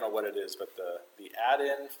I don't know what it is, but the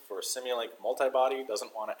add-in for Simulink multibody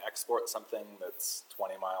doesn't want to export something that's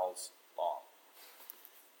 20 miles long.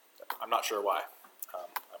 I'm not sure why.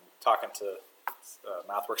 I'm talking to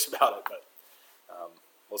MathWorks about it, but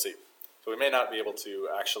we'll see. So we may not be able to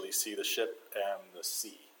actually see the ship and the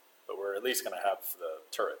sea, but we're at least going to have the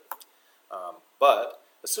turret. But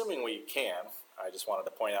assuming we can, I just wanted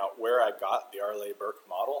to point out where I got the Arleigh-Burke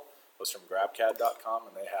model was from grabcad.com,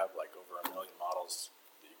 and they have like over 1 million models.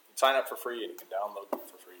 You can sign up for free and you can download them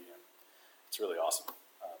for free, and it's really awesome.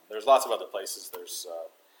 There's lots of other places. There's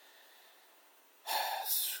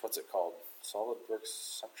what's it called?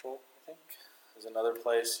 Solidworks Central, I think, is another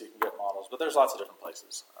place you can get models. But there's lots of different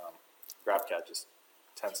places. GrabCAD just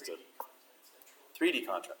tends to 3D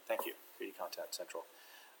Content. Thank you, 3D Content Central,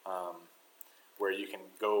 where you can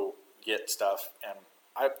go get stuff. And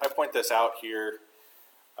I point this out here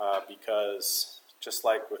because just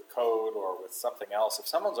like with code or with something else, if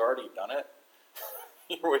someone's already done it,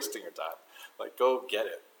 you're wasting your time. Like, go get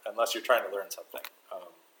it, unless you're trying to learn something.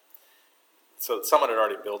 So someone had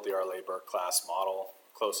already built the Arleigh-Burke class model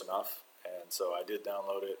close enough, and so I did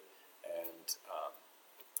download it, and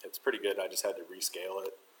it's pretty good. I just had to rescale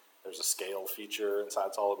it. There's a scale feature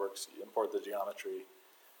inside SolidWorks. You import the geometry,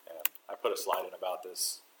 and I put a slide in about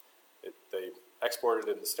this. They exported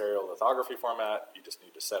it in the stereolithography format. You just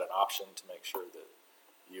need to set an option to make sure that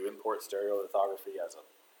you import stereolithography as a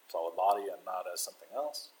solid body and not as something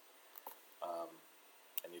else.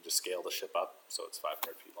 And you just scale the ship up so it's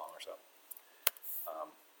 500 feet long or so.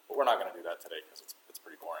 But we're not going to do that today because it's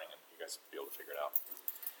pretty boring and you guys will be able to figure it out.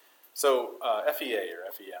 So FEA or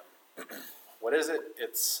FEM, what is it?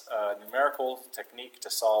 It's a numerical technique to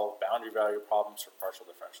solve boundary value problems for partial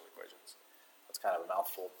differential equations. That's kind of a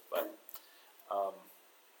mouthful, but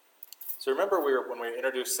so remember when we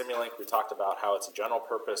introduced Simulink, we talked about how it's a general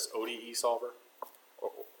purpose ODE solver,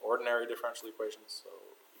 or ordinary differential equations, so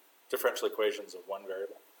differential equations of one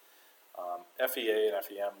variable. FEA and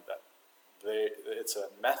FEM, it's a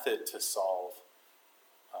method to solve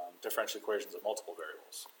differential equations of multiple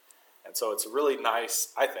variables. And so it's a really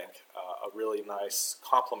nice, I think, a really nice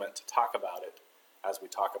complement to talk about it as we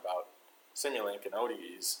talk about Simulink and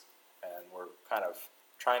ODEs, and we're kind of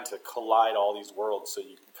trying to collide all these worlds so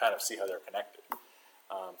you can kind of see how they're connected.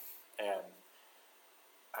 And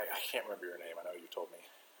I can't remember your name. I know you told me.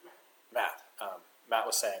 Matt. Matt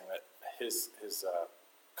was saying that his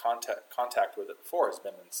contact with it before has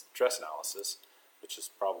been in stress analysis, which is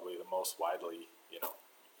probably the most widely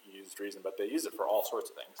used reason, but they use it for all sorts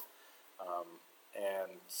of things.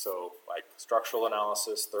 And so like structural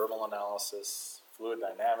analysis, thermal analysis, fluid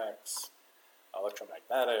dynamics,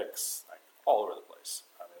 electromagnetics, like all over the place.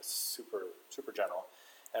 I mean, it's super, super general.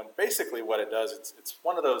 And basically what it does, it's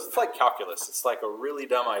one of those, it's like calculus. It's like a really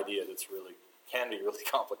dumb idea that's can be really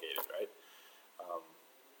complicated, right?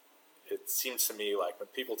 It seems to me like when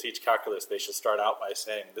people teach calculus, they should start out by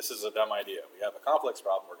saying, this is a dumb idea. We have a complex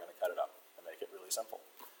problem, we're going to cut it up and make it really simple.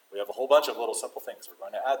 We have a whole bunch of little simple things, we're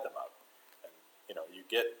going to add them up. And you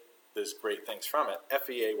get these great things from it.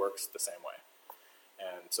 FEA works the same way.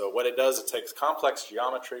 And so what it does, it takes complex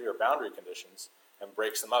geometry or boundary conditions and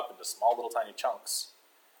breaks them up into small little tiny chunks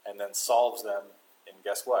and then solves them in,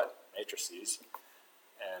 guess what, matrices.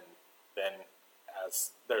 And then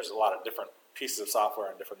as there's a lot of different pieces of software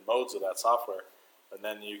and different modes of that software, and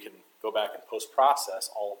then you can go back and post-process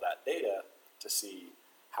all of that data to see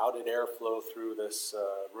how did air flow through this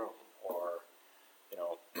room? Or, you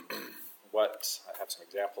know, I have some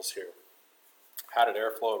examples here. How did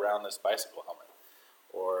air flow around this bicycle helmet?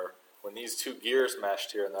 Or when these two gears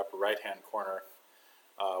meshed here in the upper right-hand corner,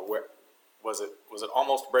 where was it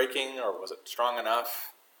almost breaking, or was it strong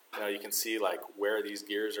enough? You know, you can see like where these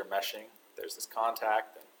gears are meshing. There's this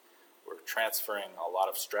contact, and we're transferring a lot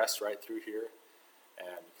of stress right through here.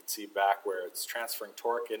 And you can see back where it's transferring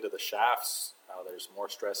torque into the shafts, how there's more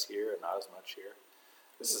stress here and not as much here.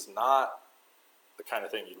 This is not the kind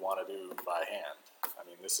of thing you'd want to do by hand. I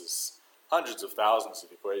mean, this is hundreds of thousands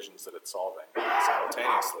of equations that it's solving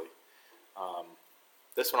simultaneously.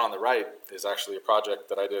 This one on the right is actually a project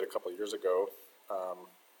that I did a couple of years ago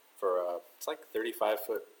it's like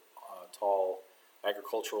 35-foot tall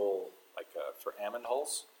agricultural, for almond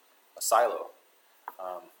hulls, a silo,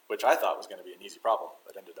 which I thought was going to be an easy problem,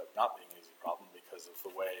 but ended up not being an easy problem because of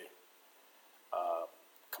the way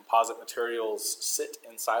composite materials sit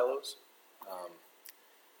in silos.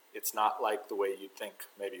 It's not like the way you'd think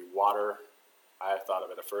maybe water. I thought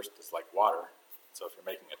of it at first as like water. So if you're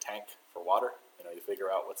making a tank for water, you know, you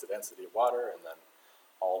figure out what's the density of water, and then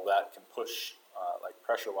all of that can push like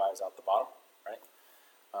pressure-wise out the bottom, right?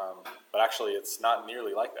 But actually, it's not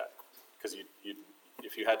nearly like that, because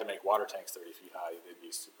if you had to make water tanks 30 feet high, they'd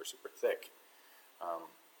be super, super thick.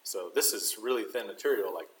 So this is really thin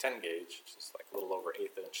material, like 10 gauge, just like a little over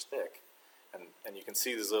 1/8 inch thick, and you can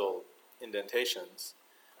see these little indentations.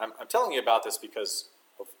 I'm telling you about this because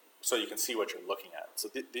so you can see what you're looking at. So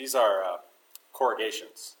these are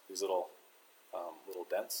corrugations, these little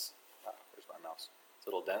dents. Where's my mouse? It's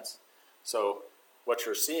little dents. So what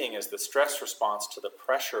you're seeing is the stress response to the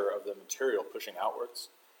pressure of the material pushing outwards.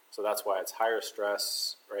 So that's why it's higher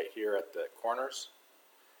stress right here at the corners.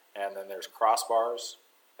 And then there's crossbars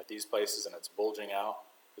at these places, and it's bulging out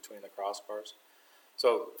between the crossbars.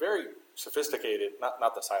 So very sophisticated,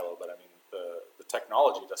 not the silo, but I mean the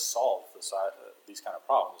technology to solve these kind of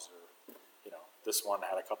problems. Or, you know, this one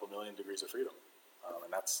had a couple million degrees of freedom.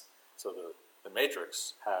 And that's, so the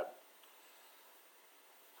matrix had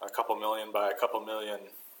a couple million by a couple million,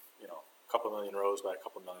 you know, a couple million rows by a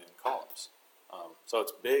couple million columns. So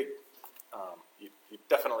it's big. You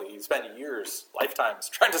spend years, lifetimes,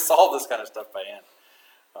 trying to solve this kind of stuff by hand.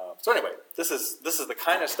 So anyway, this is the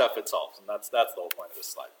kind of stuff it solves, and that's the whole point of this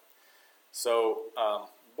slide. So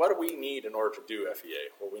what do we need in order to do FEA?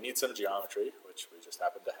 Well, we need some geometry, which we just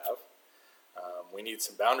happen to have. We need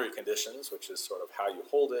some boundary conditions, which is sort of how you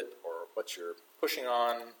hold it, or what you're pushing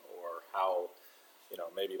on, or how, you know,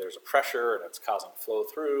 maybe there's a pressure and it's causing flow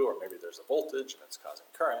through, or maybe there's a voltage and it's causing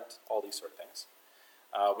current, all these sort of things.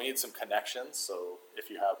 We need some connections, so if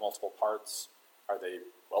you have multiple parts, are they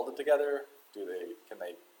welded together? Can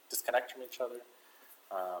they disconnect from each other?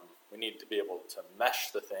 We need to be able to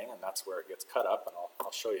mesh the thing, and that's where it gets cut up, and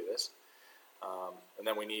I'll show you this. And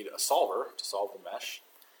then we need a solver to solve the mesh,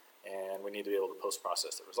 and we need to be able to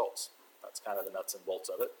post-process the results. That's kind of the nuts and bolts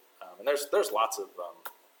of it. And there's lots of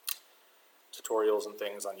tutorials and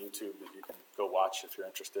things on YouTube that you can go watch if you're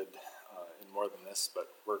interested in more than this, but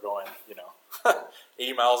we're going, you know,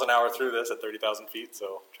 80 miles an hour through this at 30,000 feet,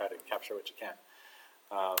 so try to capture what you can.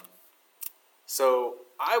 So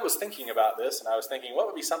I was thinking about this, and I was thinking, what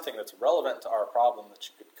would be something that's relevant to our problem that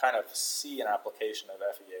you could kind of see an application of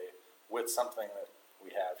FEA with something that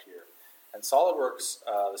we have here. And Solidworks,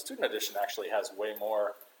 the student edition actually has way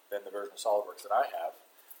more than the version of Solidworks that I have,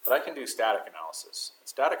 but I can do static analysis. And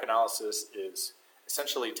static analysis is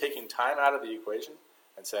essentially taking time out of the equation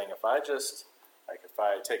and saying, if I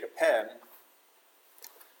take a pen,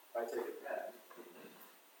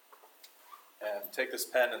 and take this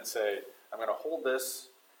pen and say, I'm going to hold this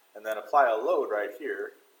and then apply a load right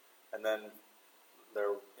here, and then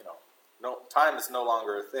time is no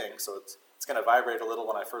longer a thing, so it's going to vibrate a little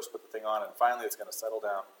when I first put the thing on, and finally it's going to settle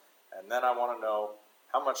down, and then I want to know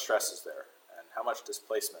how much stress is there, and how much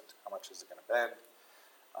displacement, how much is it going to bend,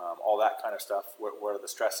 all that kind of stuff, what are the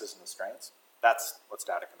stresses and the strains. That's what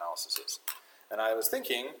static analysis is. And I was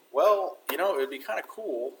thinking, well, you know, it would be kind of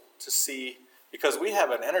cool to see, because we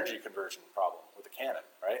have an energy conversion problem with a cannon,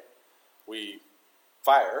 right? We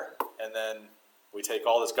fire, and then we take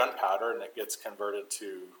all this gunpowder, and it gets converted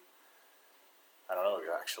to, I don't know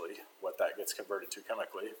actually what that gets converted to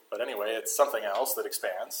chemically, but anyway, it's something else that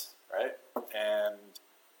expands, right? And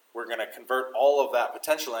we're going to convert all of that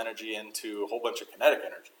potential energy into a whole bunch of kinetic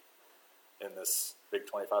energy in this big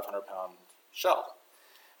 2,500-pound shell.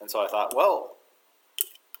 And so I thought, well,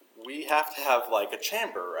 we have to have like a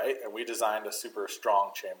chamber, right? And we designed a super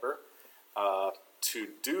strong chamber to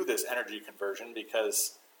do this energy conversion,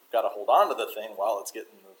 because we've got to hold on to the thing while it's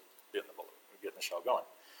getting the shell going.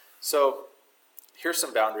 So here's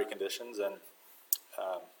some boundary conditions, and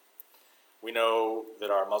we know that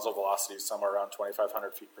our muzzle velocity is somewhere around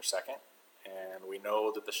 2,500 feet per second, and we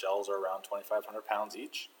know that the shells are around 2,500 pounds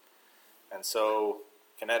each. And so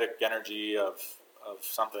kinetic energy of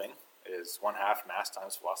something is 1/2 mass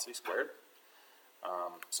times velocity squared.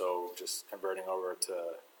 So just converting over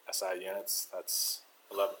to SI units, that's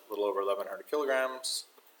a little over 1,100 kilograms,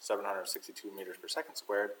 762 meters per second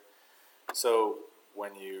squared. So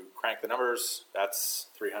when you crank the numbers, that's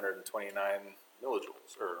 329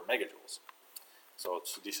 millijoules or megajoules. So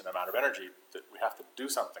it's a decent amount of energy that we have to do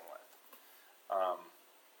something with.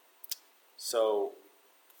 So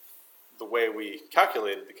the way we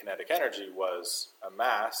calculated the kinetic energy was a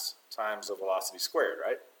mass times the velocity squared,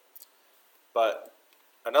 right? But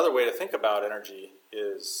another way to think about energy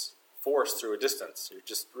is force through a distance. You're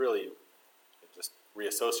just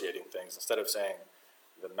reassociating things. Instead of saying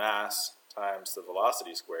the mass times the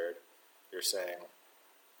velocity squared, you're saying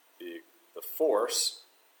the force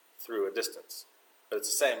through a distance. But it's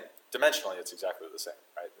the same, dimensionally it's exactly the same,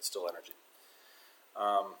 right? It's still energy.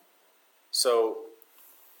 So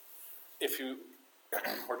if you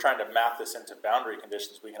we're trying to map this into boundary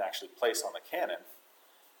conditions we can actually place on the cannon,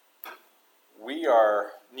 we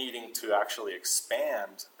are needing to actually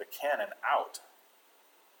expand the cannon out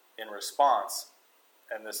in response,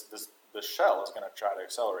 and the shell is going to try to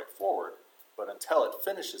accelerate forward, but until it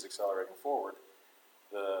finishes accelerating forward,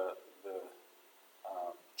 the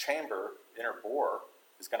chamber, inner bore,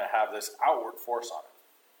 is going to have this outward force on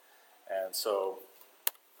it. And so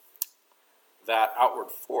that outward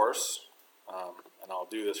force, and I'll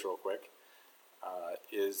do this real quick,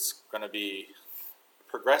 is going to be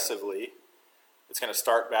progressively, it's going to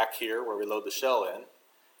start back here where we load the shell in,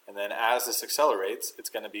 and then as this accelerates, it's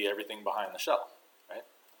going to be everything behind the shell, right?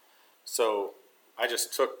 So I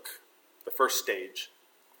just took the first stage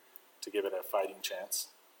to give it a fighting chance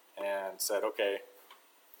and said, okay,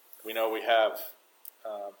 we know we have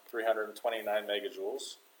 329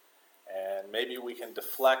 megajoules, and maybe we can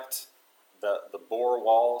deflect the bore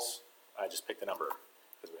walls. I just picked a number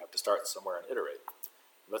because we have to start somewhere and iterate.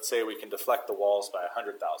 Let's say we can deflect the walls by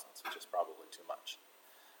 100 thousandths, which is probably too much.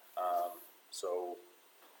 So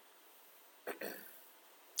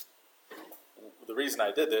the reason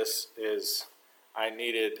I did this is I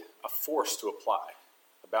needed a force to apply,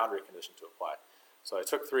 a boundary condition to apply. So I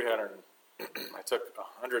took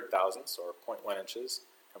 100 thousandths, or 0.1 inches,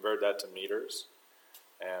 converted that to meters,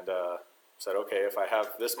 and said, okay, if I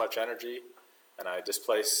have this much energy and I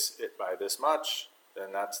displace it by this much,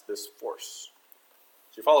 then that's this force.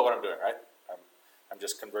 So you follow what I'm doing, right? I'm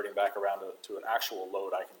just converting back around to an actual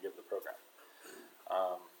load I can give the program.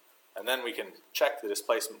 And then we can check the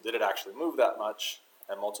displacement. Did it actually move that much?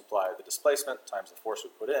 And multiply the displacement times the force we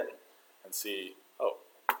put in and see, oh,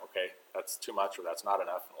 okay, that's too much or that's not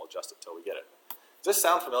enough, and we'll adjust it till we get it. Does this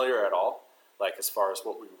sound familiar at all? Like as far as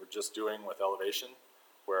what we were just doing with elevation,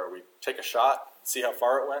 where we take a shot, see how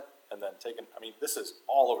far it went, and then this is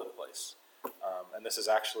all over the place. And this is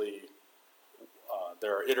actually,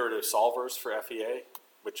 there are iterative solvers for FEA,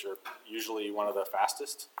 which are usually one of the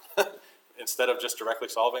fastest. Instead of just directly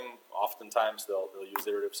solving, oftentimes they'll use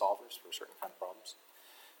iterative solvers for certain kind of problems.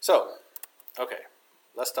 So, okay,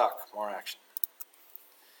 let's talk more action.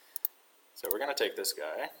 So we're going to take this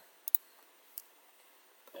guy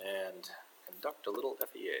and conduct a little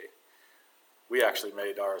FEA. We actually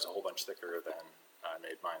made ours a whole bunch thicker than I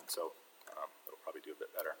made mine, so it'll probably do a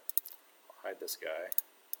bit better. I'll hide this guy.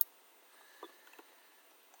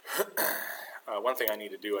 One thing I need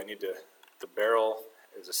to do, the barrel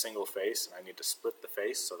is a single face, and I need to split the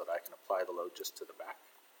face so that I can apply the load just to the back.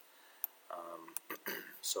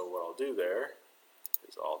 So what I'll do there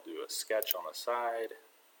is I'll do a sketch on the side.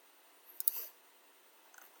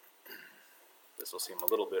 This will seem a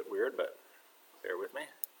little bit weird, but bear with me.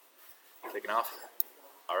 Taking off?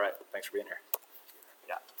 All right, thanks for being here.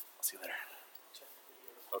 Yeah, I'll see you later.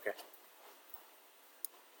 Okay.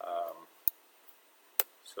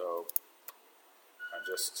 So I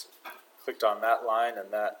just clicked on that line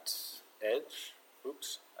and that edge.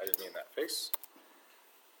 Oops, I didn't mean that face.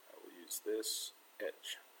 I will use this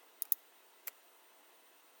edge.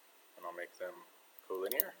 And I'll make them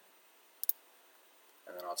collinear.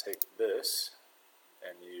 And then I'll take this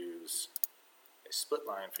and use a split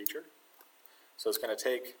line feature. So it's going to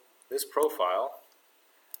take this profile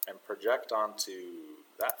and project onto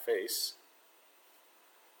that face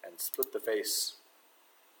and split the face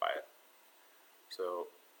by it. So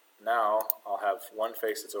now I'll have one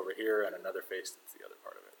face that's over here and another face that's the other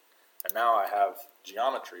part of it. And now I have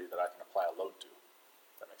geometry that I can apply a load to.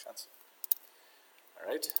 Does that make sense?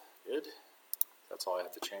 All right, good. That's all I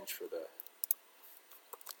have to change for the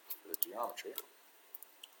geometry.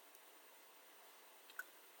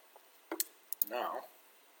 Now,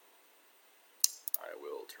 I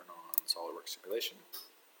will turn on Solidworks simulation.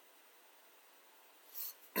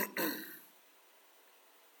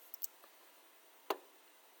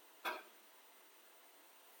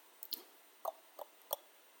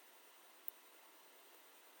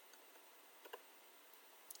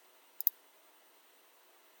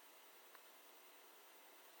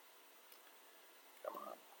 Come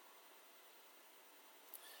on.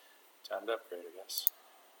 Time to upgrade, I guess.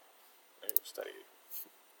 New study.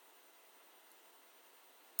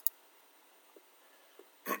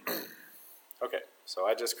 Okay, so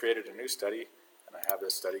I just created a new study, and I have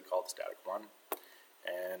this study called Static 1.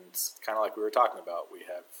 And kind of like we were talking about, we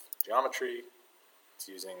have geometry. It's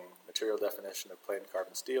using material definition of plain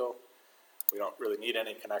carbon steel. We don't really need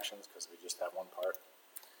any connections because we just have one part.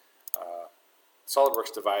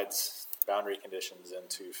 Solidworks divides boundary conditions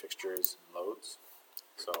into fixtures and loads.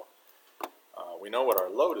 So we know what our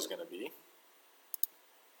load is going to be,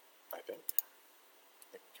 I think.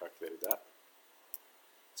 I think we calculated that.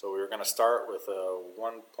 So we were going to start with a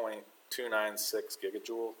 1.296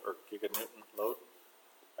 gigajoule or giganewton load,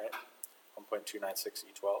 right? 1.296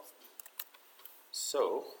 E12.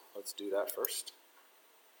 So let's do that first.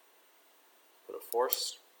 Put a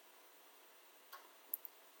force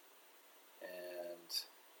and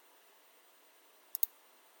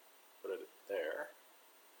put it there.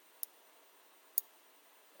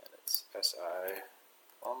 And it's SI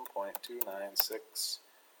 1.296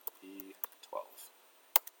 E12.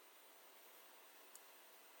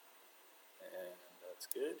 And that's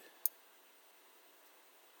good.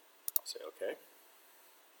 I'll say OK.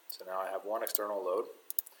 So now I have one external load.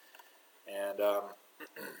 And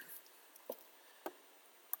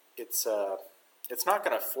it's not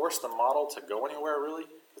going to force the model to go anywhere really,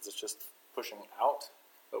 because it's just pushing out,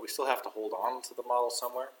 but we still have to hold on to the model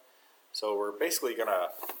somewhere. So we're basically going to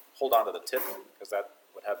hold on to the tip, because that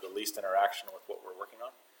would have the least interaction with what we're working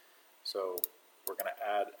on. So we're going to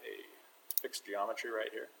add a fixed geometry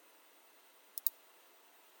right here.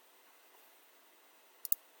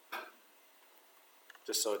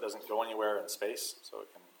 Just so it doesn't go anywhere in space, so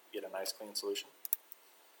it can get a nice clean solution.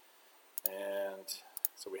 And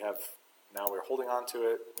so we have, now we're holding on to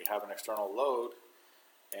it, we have an external load,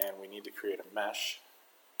 and we need to create a mesh.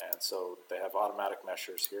 And so they have automatic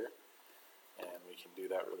meshers here, and we can do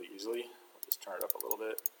that really easily. We'll just turn it up a little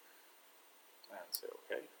bit and say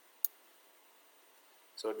OK.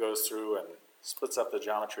 So it goes through and splits up the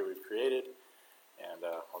geometry we've created, and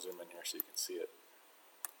I'll zoom in here so you can see it.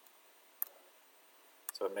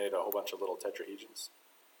 So it made a whole bunch of little tetrahedrons.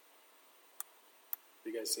 Have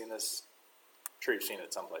you guys seen this? I'm sure you've seen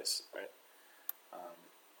it someplace, right?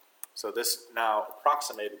 So this now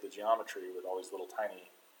approximated the geometry with all these little tiny,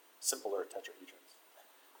 simpler tetrahedrons.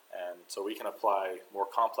 And so we can apply more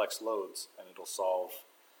complex loads, and it'll solve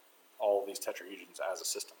all of these tetrahedrons as a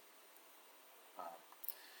system.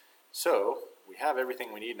 So we have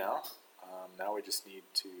everything we need now. Now we just need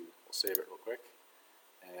to, we'll save it real quick,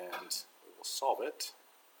 and we will solve it.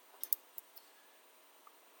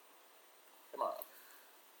 Come on.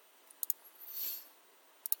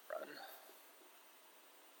 Run.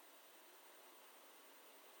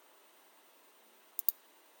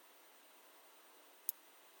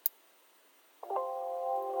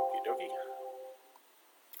 Okie dokie.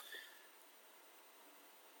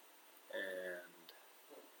 And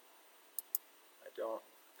I don't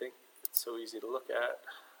think it's so easy to look at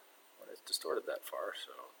when it's distorted that far,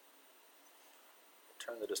 so I'll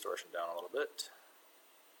turn the distortion down a little bit.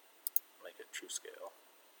 Make it true scale.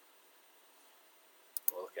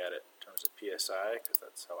 We'll look at it in terms of PSI, because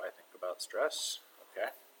that's how I think about stress.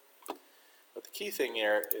 Okay. But the key thing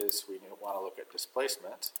here is we want to look at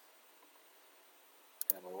displacement,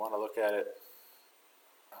 and we want to look at it,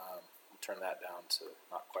 we'll turn that down to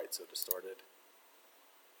not quite so distorted,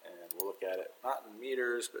 and we'll look at it not in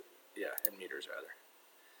meters, but yeah, in meters rather.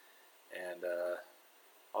 And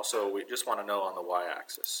also we just want to know on the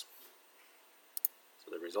y-axis. So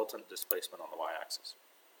the resultant displacement on the y-axis.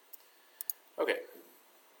 Okay.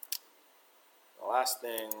 The last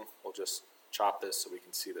thing, we'll just chop this so we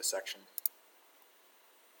can see the section.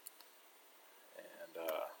 And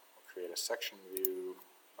we'll create a section view,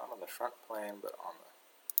 not on the front plane, but on the,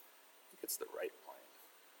 I think it's the right plane.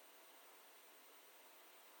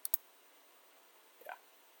 Yeah.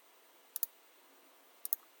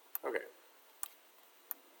 Okay.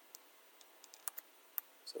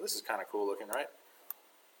 So this is kind of cool looking, right?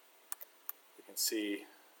 You can see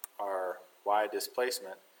our y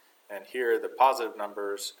displacement, And here, the positive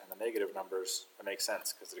numbers and the negative numbers, that makes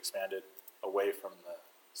sense because it expanded away from the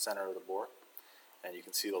center of the bore. And you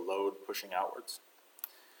can see the load pushing outwards.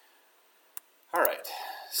 All right,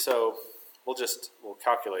 so we'll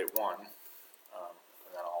calculate one, and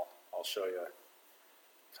then I'll show you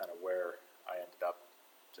kind of where I ended up,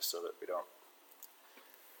 just so that we don't,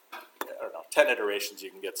 I don't know, 10 iterations you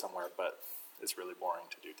can get somewhere, but it's really boring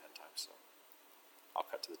to do 10 times, so I'll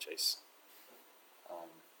cut to the chase.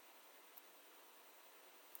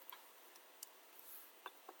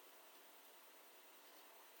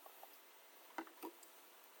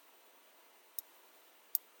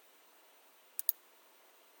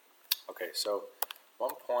 Okay, so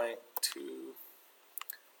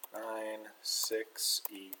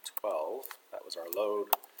 1.296E12, that was our load,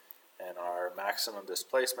 and our maximum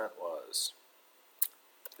displacement was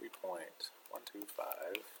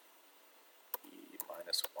 3.125 E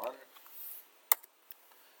minus 1.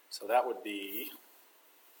 So that would be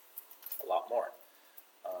a lot more.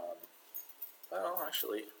 Well,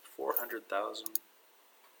 actually, 400,000,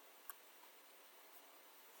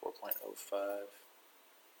 4.05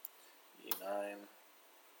 E9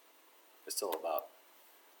 is still about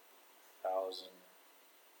 1,000,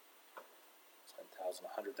 10,000,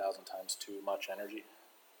 100,000 times too much energy.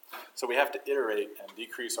 So we have to iterate and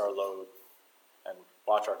decrease our load and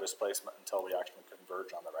watch our displacement until we actually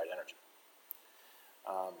converge on the right energy.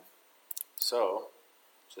 So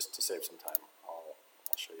just to save some time, I'll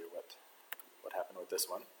show you what happened with this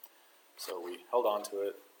one. So we held on to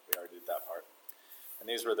it. We already did that part. And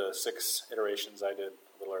these were the 6 iterations I did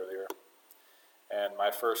a little earlier. And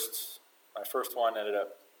my first one ended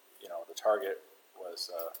up, the target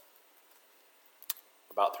was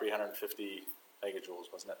about 350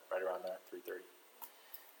 megajoules, wasn't it? Right around there, 330.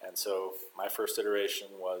 And so my first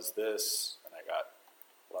iteration was this, and I got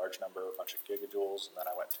a large number, a bunch of gigajoules, and then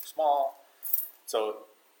I went too small. So,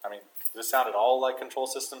 I mean, does this sound at all like control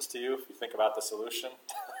systems to you if you think about the solution?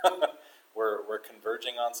 We're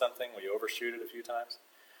converging on something, we overshoot it a few times.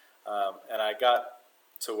 And I got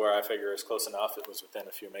to where I figure is close enough, it was within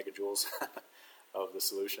a few megajoules of the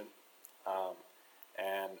solution.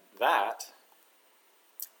 And that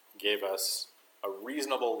gave us a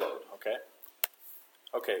reasonable load, okay?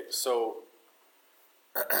 Okay, so,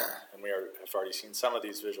 and we have already seen some of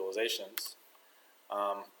these visualizations,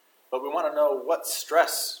 but we want to know what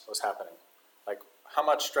stress was happening. Like, how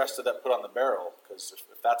much stress did that put on the barrel? Because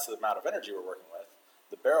if that's the amount of energy we're working with,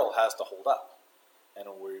 the barrel has to hold up. And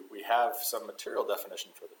we have some material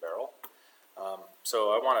definition for the barrel.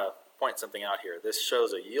 So I want to point something out here. This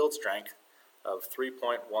shows a yield strength of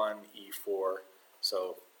 3.1 E4.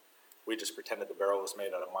 So we just pretended the barrel was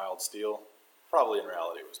made out of mild steel. Probably in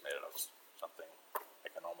reality it was made out of something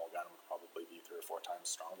like a normal gun would probably be 3 or 4 times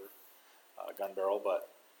stronger gun barrel, but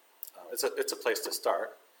it's a place to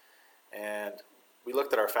start. And we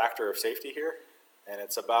looked at our factor of safety here, and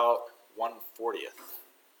it's about 1/40th.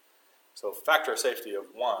 So factor of safety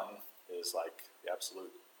of 1 is like the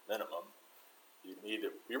absolute minimum. You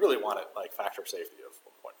really want it like factor of safety of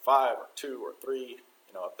 1.5 or 2 or 3,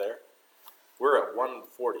 up there. We're at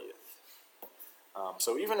 1/40th.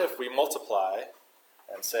 So even if we multiply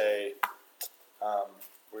and say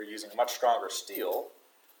we're using much stronger steel,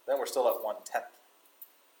 then we're still at 1/10.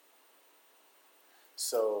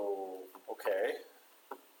 So, okay,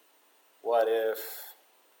 what if,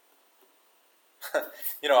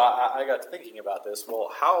 I got thinking about this. Well,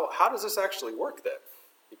 how does this actually work then?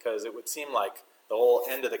 Because it would seem like the whole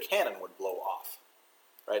end of the cannon would blow off,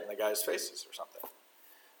 right in the guy's faces or something.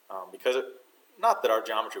 Because not that our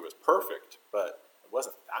geometry was perfect, but it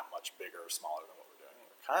wasn't that much bigger or smaller than what we're doing.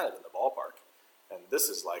 We're kind of in the ballpark. And this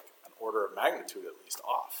is like an order of magnitude at least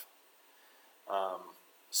off.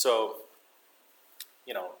 So,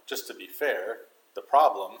 just to be fair, the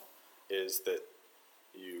problem is that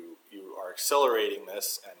you are accelerating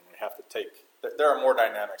this, and we have to take, there are more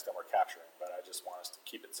dynamics than we're capturing, but I just want us to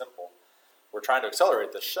keep it simple. We're trying to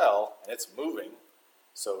accelerate the shell, and it's moving,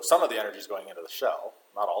 so some of the energy is going into the shell,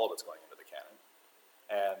 not all of it's going into the cannon.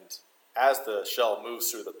 And as the shell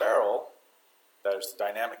moves through the barrel, there's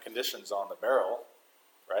dynamic conditions on the barrel,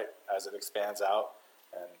 right, as it expands out,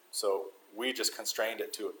 and so we just constrained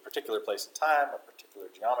it to a particular place in time, a particular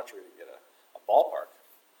geometry to get a ballpark.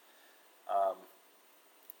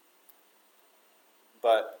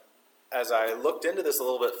 But as I looked into this a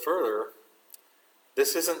little bit further,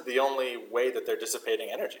 this isn't the only way that they're dissipating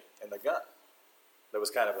energy in the gun. That was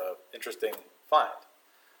kind of an interesting find.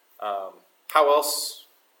 How else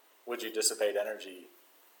would you dissipate energy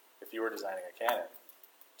if you were designing a cannon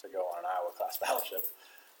to go on an Iowa-class battleship?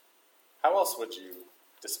 How else would you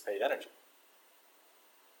dissipate energy?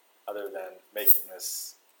 other than making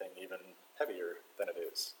this thing even heavier than it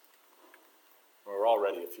is. We're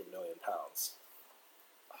already a few million pounds.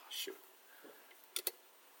 Oh, shoot.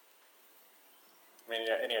 I mean,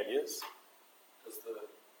 any ideas? Does the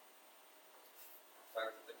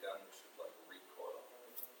fact that the gun should like recoil?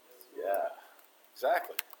 Yeah,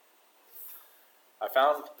 exactly. I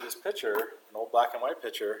found this picture, an old black and white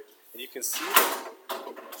picture, and you can see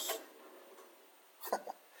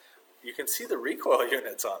you can see the recoil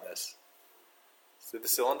units on this. See the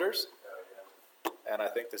cylinders? And I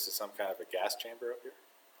think this is some kind of a gas chamber up here.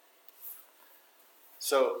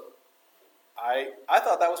 So I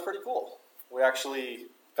thought that was pretty cool. We actually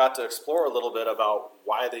got to explore a little bit about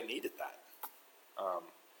why they needed that.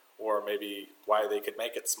 Or maybe why they could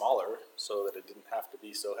make it smaller so that it didn't have to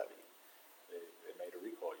be so heavy. They made a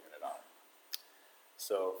recoil unit on it.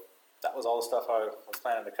 So that was all the stuff I was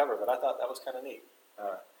planning to cover, but I thought that was kind of neat.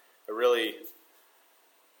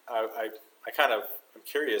 I kind of am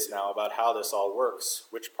curious now about how this all works,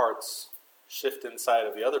 which parts shift inside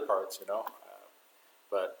of the other parts, you know.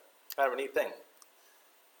 But kind of a neat thing.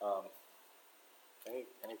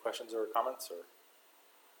 Any questions or comments? Or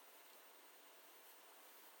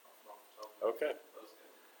okay.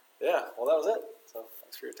 Yeah, well, that was it. So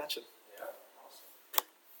thanks for your attention.